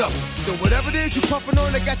strong enough. So whatever it is you puffin'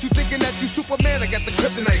 on, that got you thinking that you Superman. I got the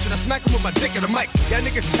kryptonite. Should I smack him with my dick in the mic? Y'all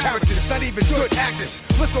niggas is characters. It's not even good actors.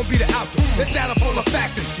 What's gonna be the outcome? That data full of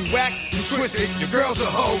factors. You whack, you twisted, your girl's a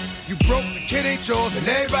hoe. You broke, the kid ain't yours, and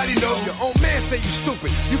everybody know. Your own man say you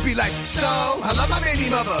stupid. You be like, so, I love my baby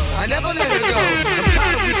mother. I never let her go. I'm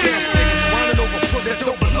tired of weak ass niggas whining over foot that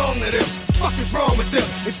don't belong to them. Fuck is wrong with them?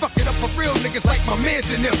 They fuck it up for real niggas like my mans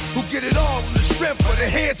and them, who get it all on the strength of their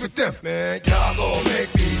hands with them. Man, y'all gon' make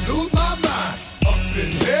me lose my mind. Up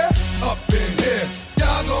in here, up in here.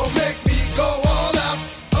 Y'all gon' make me go all out.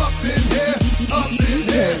 Up in here, up in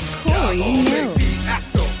here. Y'all gon' make me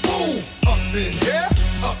act a fool. Up in here,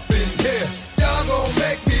 up in here. Y'all gon'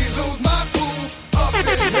 make me lose my cool. Up in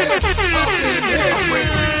here, up in here.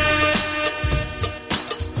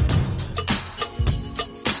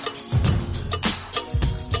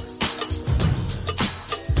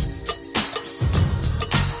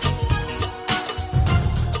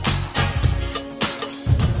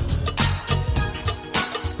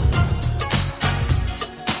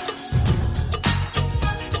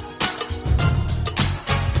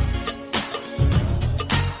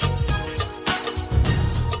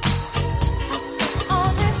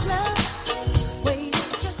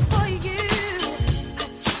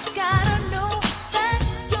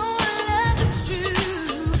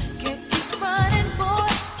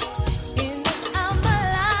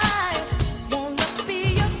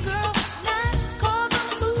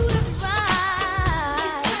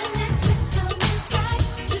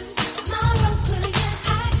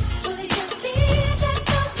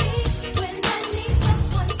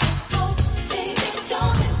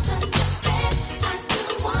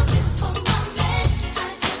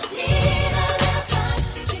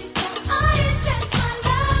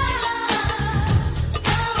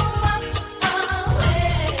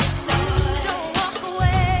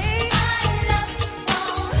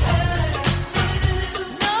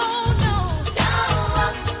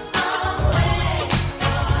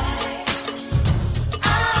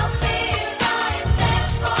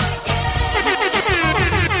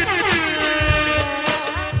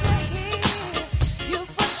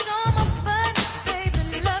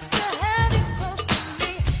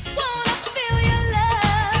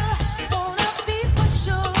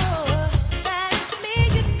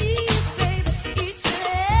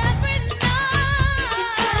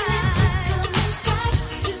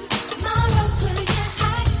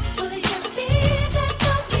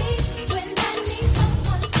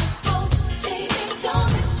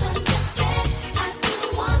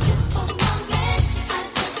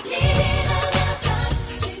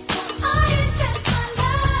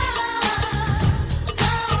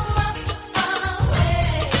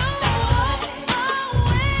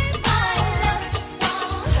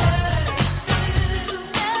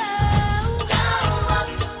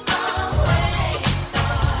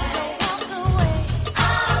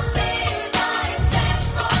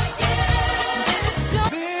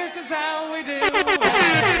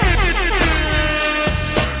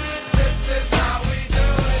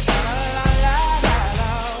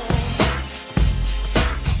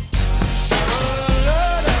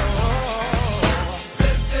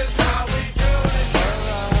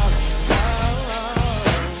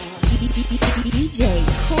 DJ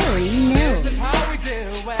Corey Millz. This is how we do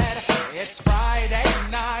it. It's Friday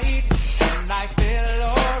night and I feel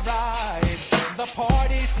alright. The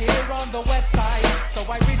party's here on the west side, so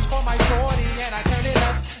I reach for my 40 and I turn it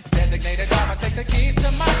up. Designated driver, take the keys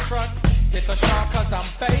to my truck. Hit the shop cause I'm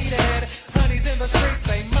faded. Honey's in the streets,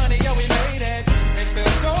 say money, yo, we made it. It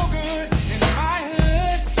feels so good in my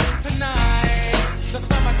hood tonight. The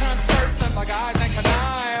summertime skirts and the guys ain't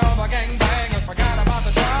canine. All the gangbangers forgot about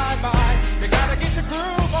the drive-by. You gotta get your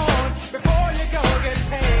groove on before you go get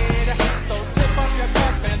paid. So tip up your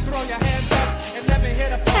cup and throw your hands up and let me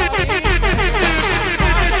hit a party. This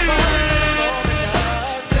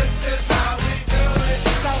is how we do it.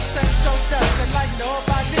 South Central does it like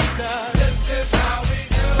nobody does. This is how we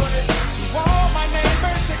do it. To all my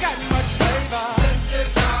neighbors, you got much flavor. This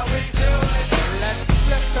is how we do it. Let's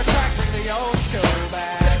flip the track, bring the old school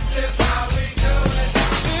back. This is how we do it.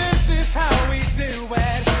 This is how we do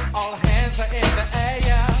it. All hands are in the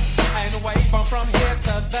air and wave them from here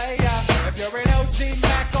to there. If you're an OG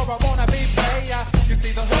Mac or a wannabe player, you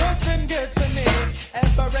see the hood's been good to me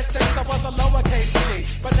ever since I was a lowercase G.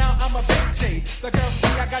 But now I'm a big G. The girls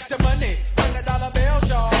see I got the money, $100 bills,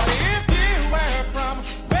 y'all. If you were from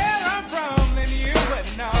where I'm from, then you would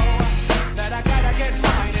know that I gotta get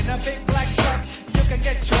mine in a big black truck. You can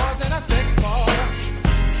get yours in a 6-4.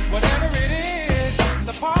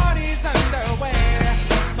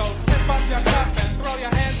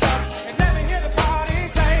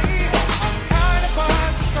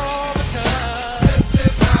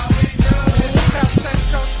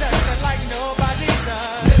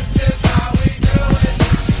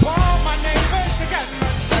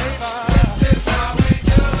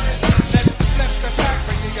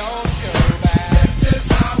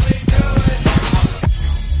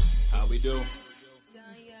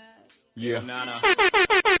 Yeah.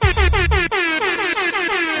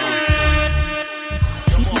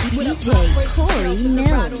 DJ Corey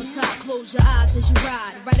Millz. Close your eyes as you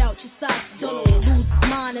ride, right out your socks. Don't lose his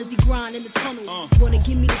mind as he grind in the tunnel. Wanna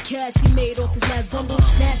give me the cash he made off his last bundle?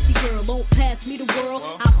 Nasty girl, won't pass me the world.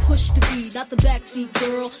 I push the beat, not the backseat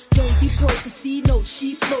girl. Don't deep throat, cause see, no,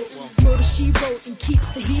 she floats. Murder she wrote and keeps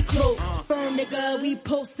the heat close. Firm nigga, we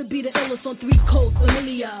post to be the illest on 3 coasts.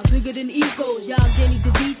 Familiar, bigger than egos. Y'all Danny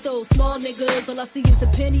DeVito, small niggas. All I see is the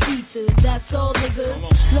penny eaters. That's all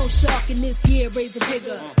niggas. Low shark in this year, raise the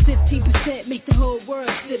figure. 15% make the whole world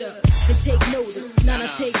sit up and take notice. Now I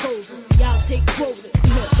take over. Y'all take quotas.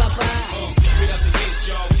 Bye bye. Get up the hit,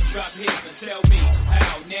 y'all. We drop hits. Now tell me,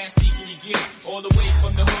 how nasty can you get? All the way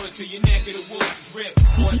from the hood to your neck of the woods is ripped.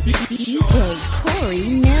 One thing for sure. DJ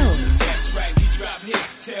Corey Millz. That's right, we drop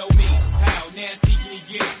hits. Tell me, how nasty can you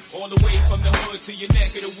get? All the way from the hood to your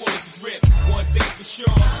neck of the woods is ripped. One thing for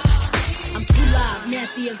sure. I'm too loud,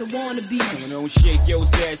 nasty as I wanna be. You don't shake your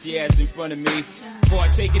sassy ass in front of me. Before I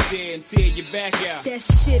take it there and tear your back out. That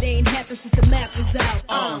shit ain't happened since the map was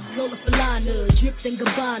out. Lola Falana, dripped in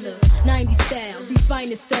Gabbana. 90's style, the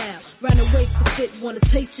finest style. Round the waist to fit, wanna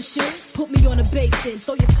taste the shit? Put me on a basin,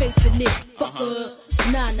 throw your face in it. Fuck her.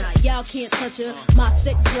 Nah, y'all can't touch her. My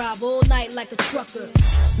sex drive all night like a trucker.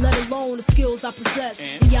 Let alone the skills I possess.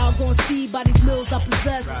 And y'all gon' see by these mills I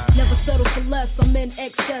possess. Never settle for less, I'm in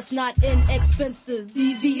excess, not inexpensive.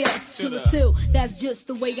 DVS to the till, that's just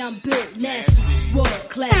the way I'm built. Nasty, world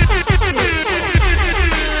class.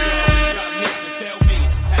 Tell me,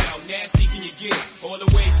 how nasty can you get? All the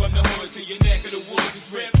way from the hood to your neck of the woods is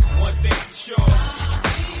ripped. One thing for sure.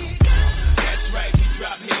 That's right, we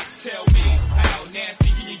drop hits. Tell me, how nasty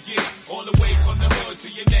can you get? All the way from the hood to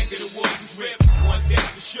your neck of the woods is ripped. One thing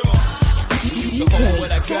for sure. DJ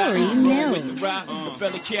Corey Millz. With the rock, the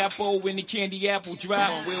fella capo when the candy apple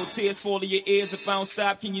drop. Will tears fall in your ears if I don't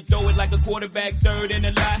stop? Can you throw it like a quarterback, third in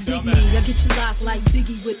the lot? Dig me, I get you locked like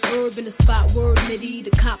Biggie with herb in the spot. Word midi,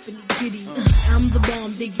 the cop in the giddy. I'm the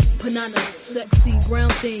bomb diggy, banana, sexy brown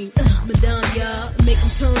thing. Madame, y'all, make them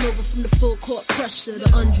turn over from the full court pressure. The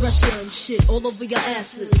undress you and shit all over your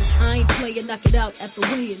asses. I ain't playing, knock it out at the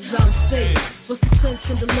weigh-ins. I'm saying, what's the sense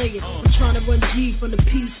in delaying? I'm trying to run G from the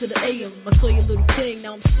P to the AM. I saw your little thing,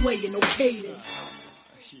 now I'm swaying, okay then.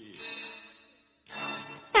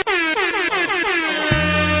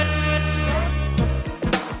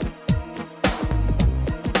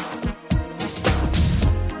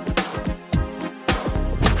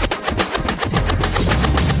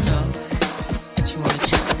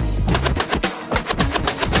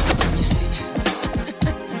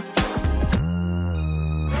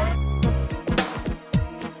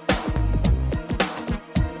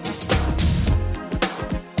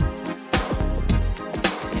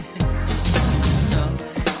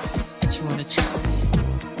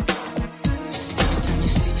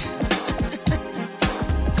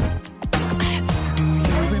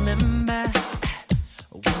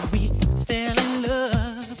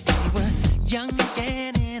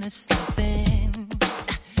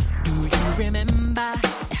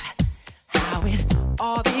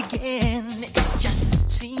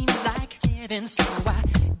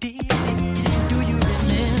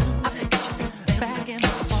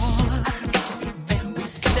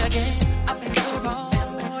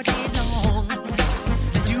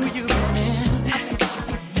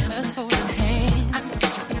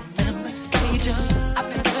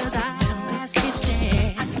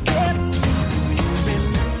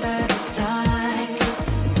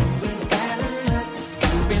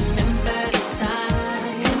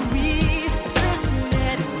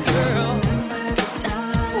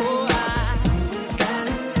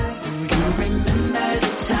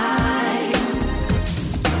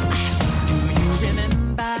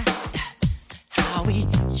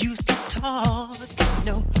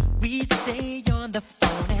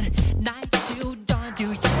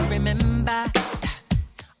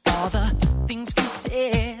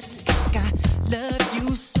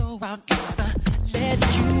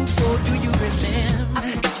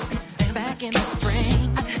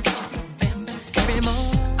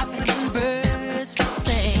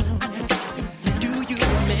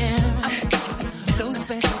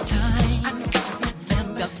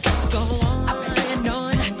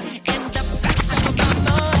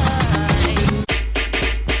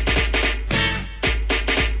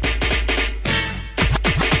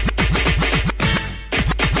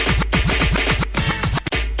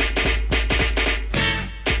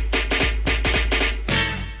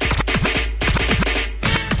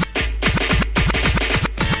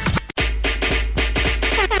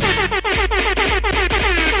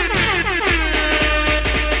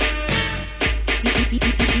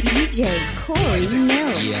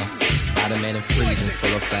 fan and freezing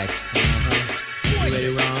full effect. You ready,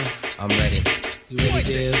 Ron? I'm ready. You ready,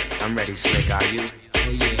 Dale? I'm ready, Slick. Are you? Oh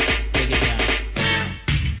yeah, take it down.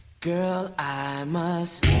 Girl, I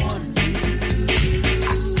must warn you.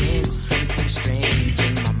 I sense something strange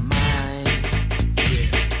in my mind.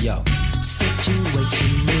 Yo.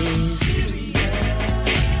 Situation is serious.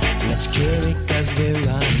 Let's cure it cause we're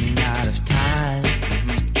running out of time.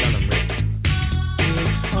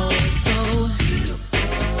 It's all so beautiful.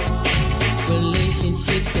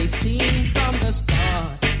 Relationships they seem from the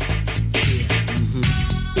start.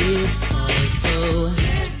 It's all so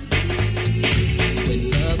when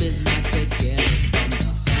love is not together from the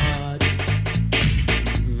heart.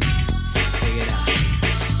 Check it out.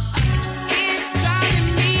 It's driving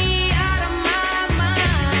me out of my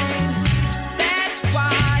mind. That's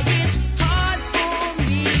why it's hard for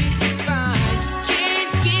me to find.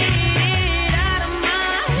 Can't get it out of my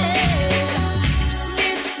head.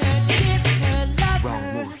 Miss her, kiss her, love Wrong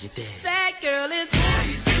her. move, you're dead. That girl is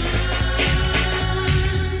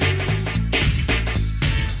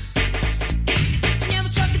never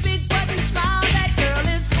trust a big button to smile. That girl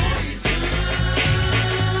is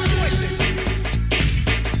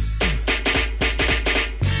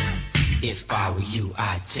If I were you,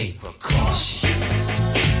 I'd take precaution.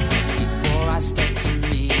 before I step to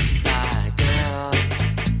meet my girl.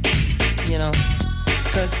 You know,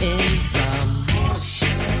 cause in some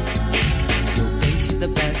you'll think she's the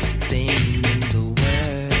best thing in the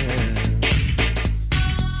world.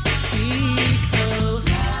 She's so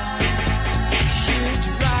she'll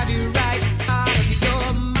drive you right out of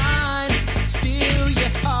your mind. Steal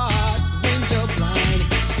your heart when you're blind.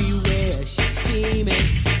 Beware, she's scheming.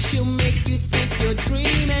 She'll make you think you're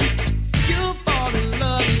dreaming. You'll fall in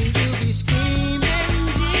love and you'll be screaming,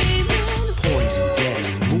 demon. Poison,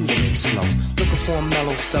 deadly, moving slow. Looking for a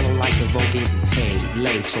mellow fellow like the vote getting paid,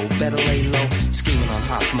 laid. So better lay low, scheming on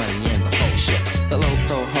hot money and the whole shit. The low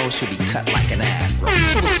pro hoe should be cut like an afro.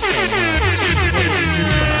 So what you saying, huh? She's winning you,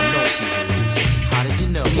 but I know she's a loser. How did you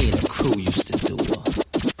know? Me and the crew used to do her.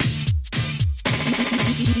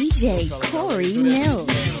 DJ Corey Millz.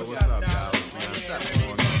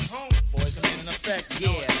 Yeah,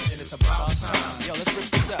 and it's about time. Yo, let's rip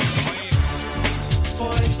this up.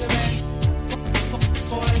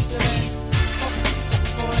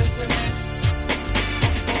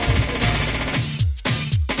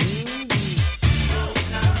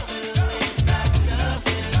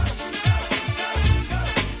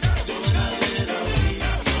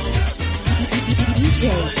 DJ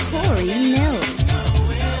Corey Millz.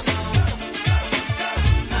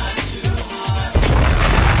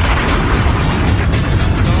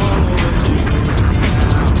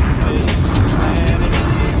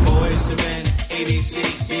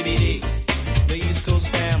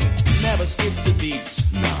 Never skip the beat.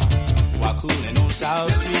 Nah. While cooling on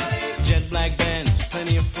South Street, jet black band,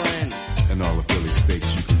 plenty of friends, and all the Philly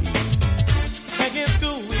steaks you can eat. back in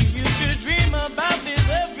school, we used to dream about this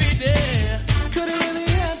every day. Could it really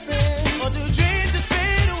happen? Or do dreams just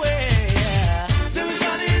fade away? Then we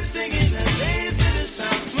started singing and dancing it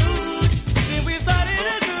sounds smooth. Then we started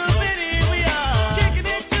a group and here we are, kicking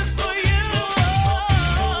it just for you.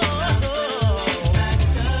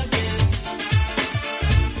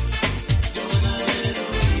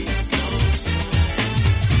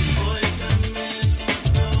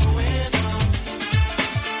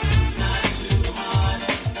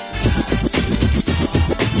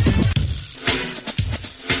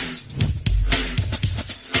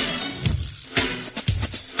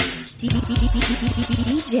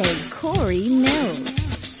 DJ Corey Millz.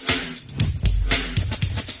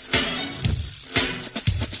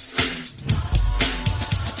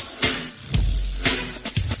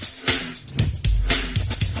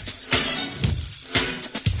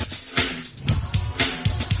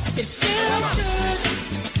 It feels good,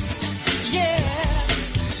 yeah.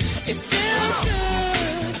 It feels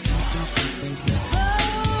good.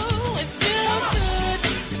 Oh, it feels good.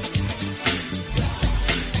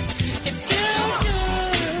 It feels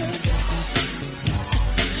good.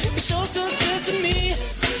 It sure feels good to me.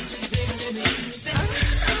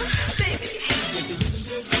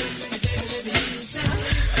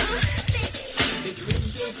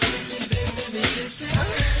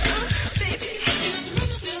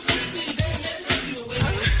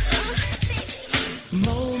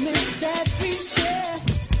 Moments that we share,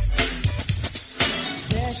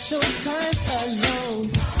 special times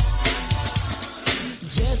alone,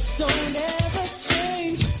 just don't ever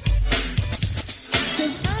change.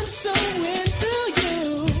 'Cause I'm so into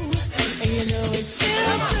you, and you know it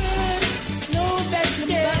feels good. Know that you're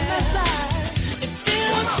by my side. It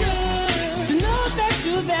feels good to know that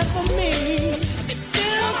you're there for me.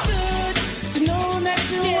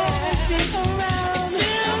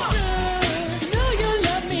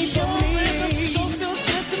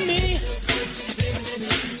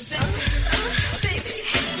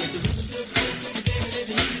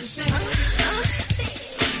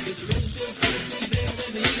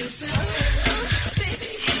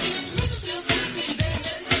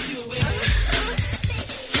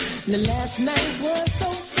 The last night was so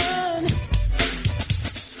fun,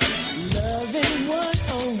 loving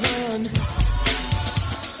one-on-one.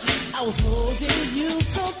 I was holding you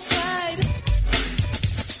so tight.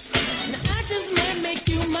 Now I just might make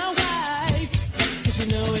you my wife, 'cause you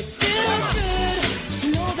know it feels good to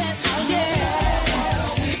know that I'll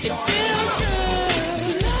it feels good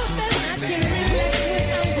to know that I can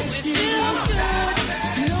relax with you. It feels good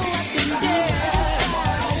to know I can dance.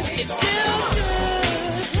 It feels good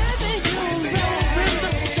having you around.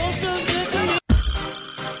 It sure feels good to me.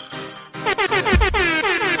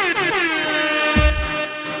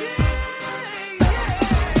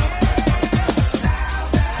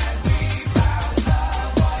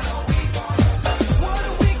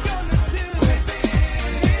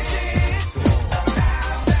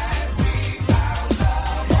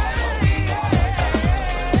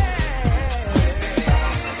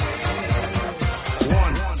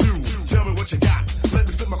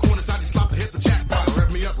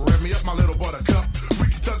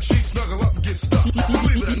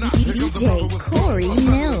 DJ Corey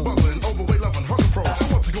Millz. Overweight, loving, hunger pro. So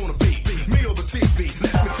what's it gonna be? Me or the TV?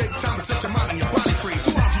 Let me take time to set your mind and your body free.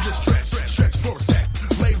 So why don't you just stretch for a sec?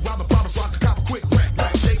 Lay while the bottle so I can cop a quick wreck.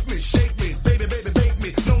 Shake me, baby, bake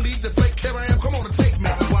me. No need to fake, here I am, come on and take me.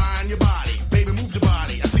 Wind your body, baby, move your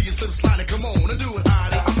body. I see you slip sliding, come on and do it,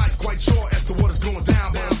 Heidi. I'm not quite sure as to what is going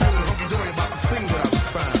down, but I'm feeling hunky-dory about this thing that I was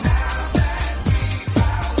found.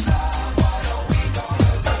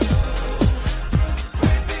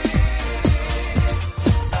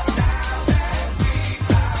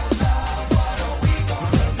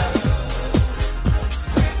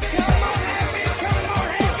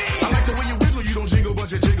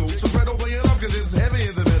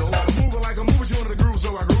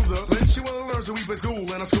 So we play school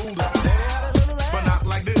and I schooled her. But not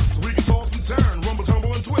like this. We can toss and turn, rumble,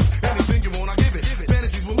 tumble, and twist. Anything you want, I give it.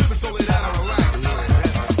 Fantasies will live it, so lay down and relax.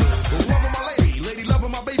 Loving my lady,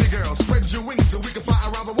 loving my baby girl. Spread your wings so we can fly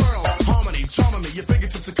around the world. Harmony, charming me, your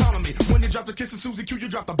fingertips are calming me. When you drop the kiss of Susie Q, you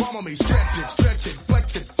drop the bomb on me. Stretch it, flex it.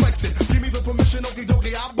 Give me the permission, okie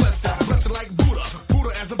dokie, I'll bless it. Bless it like Buddha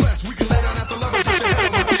as the best. We can lay down at the level.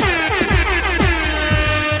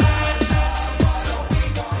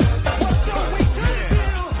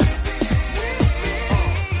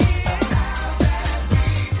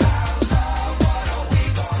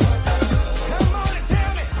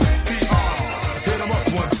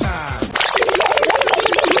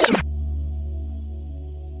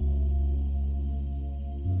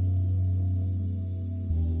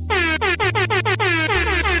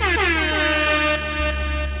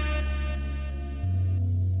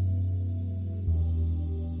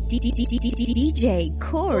 DJ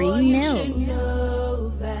Corey Millz. You should know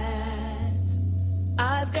that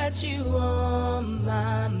I've got you on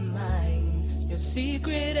my mind, your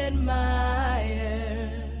secret admirer.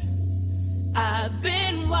 I've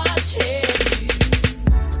been watching you.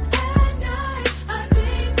 At night, I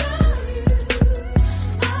think of you.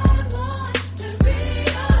 I want to be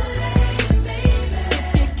your lady, baby.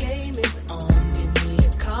 If your game is on, give me a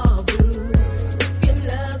call, boo. If you're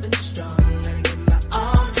loving strong, let me give my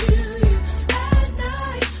all to you. At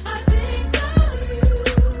night, I think of you.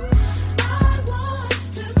 I want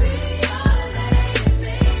to be your lady,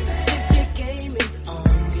 baby. If your game is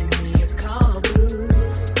on, give me a call, boo.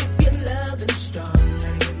 If you're loving strong,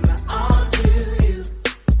 let me give my all to you.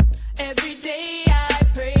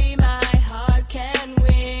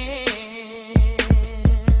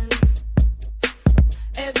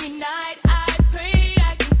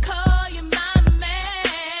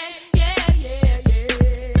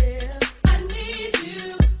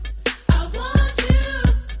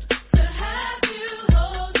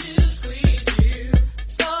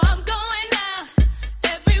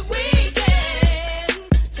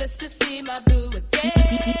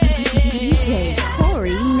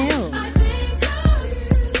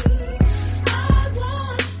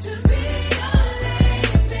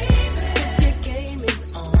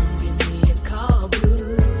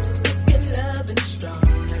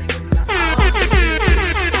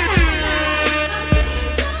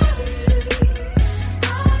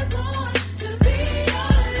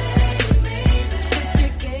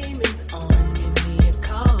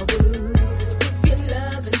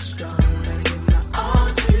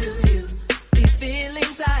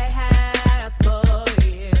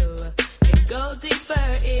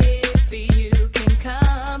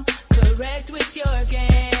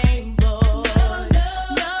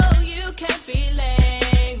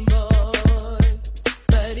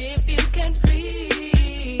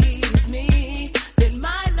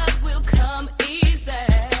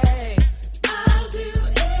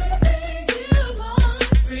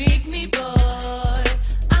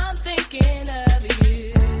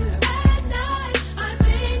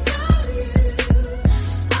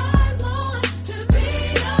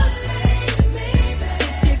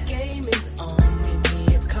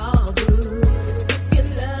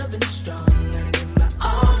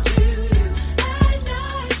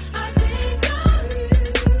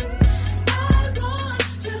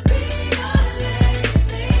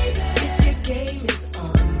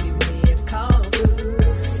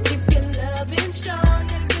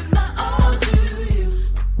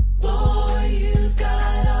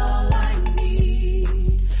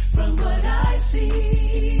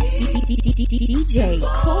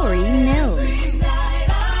 Corey Millz.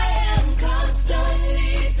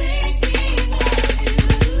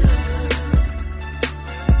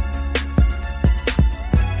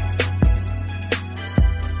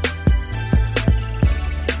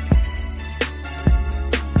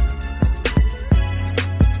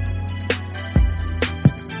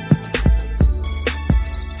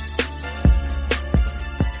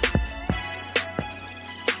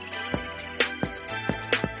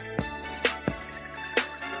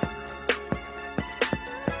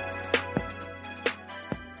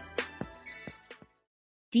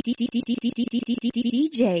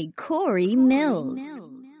 DJ Corey Millz.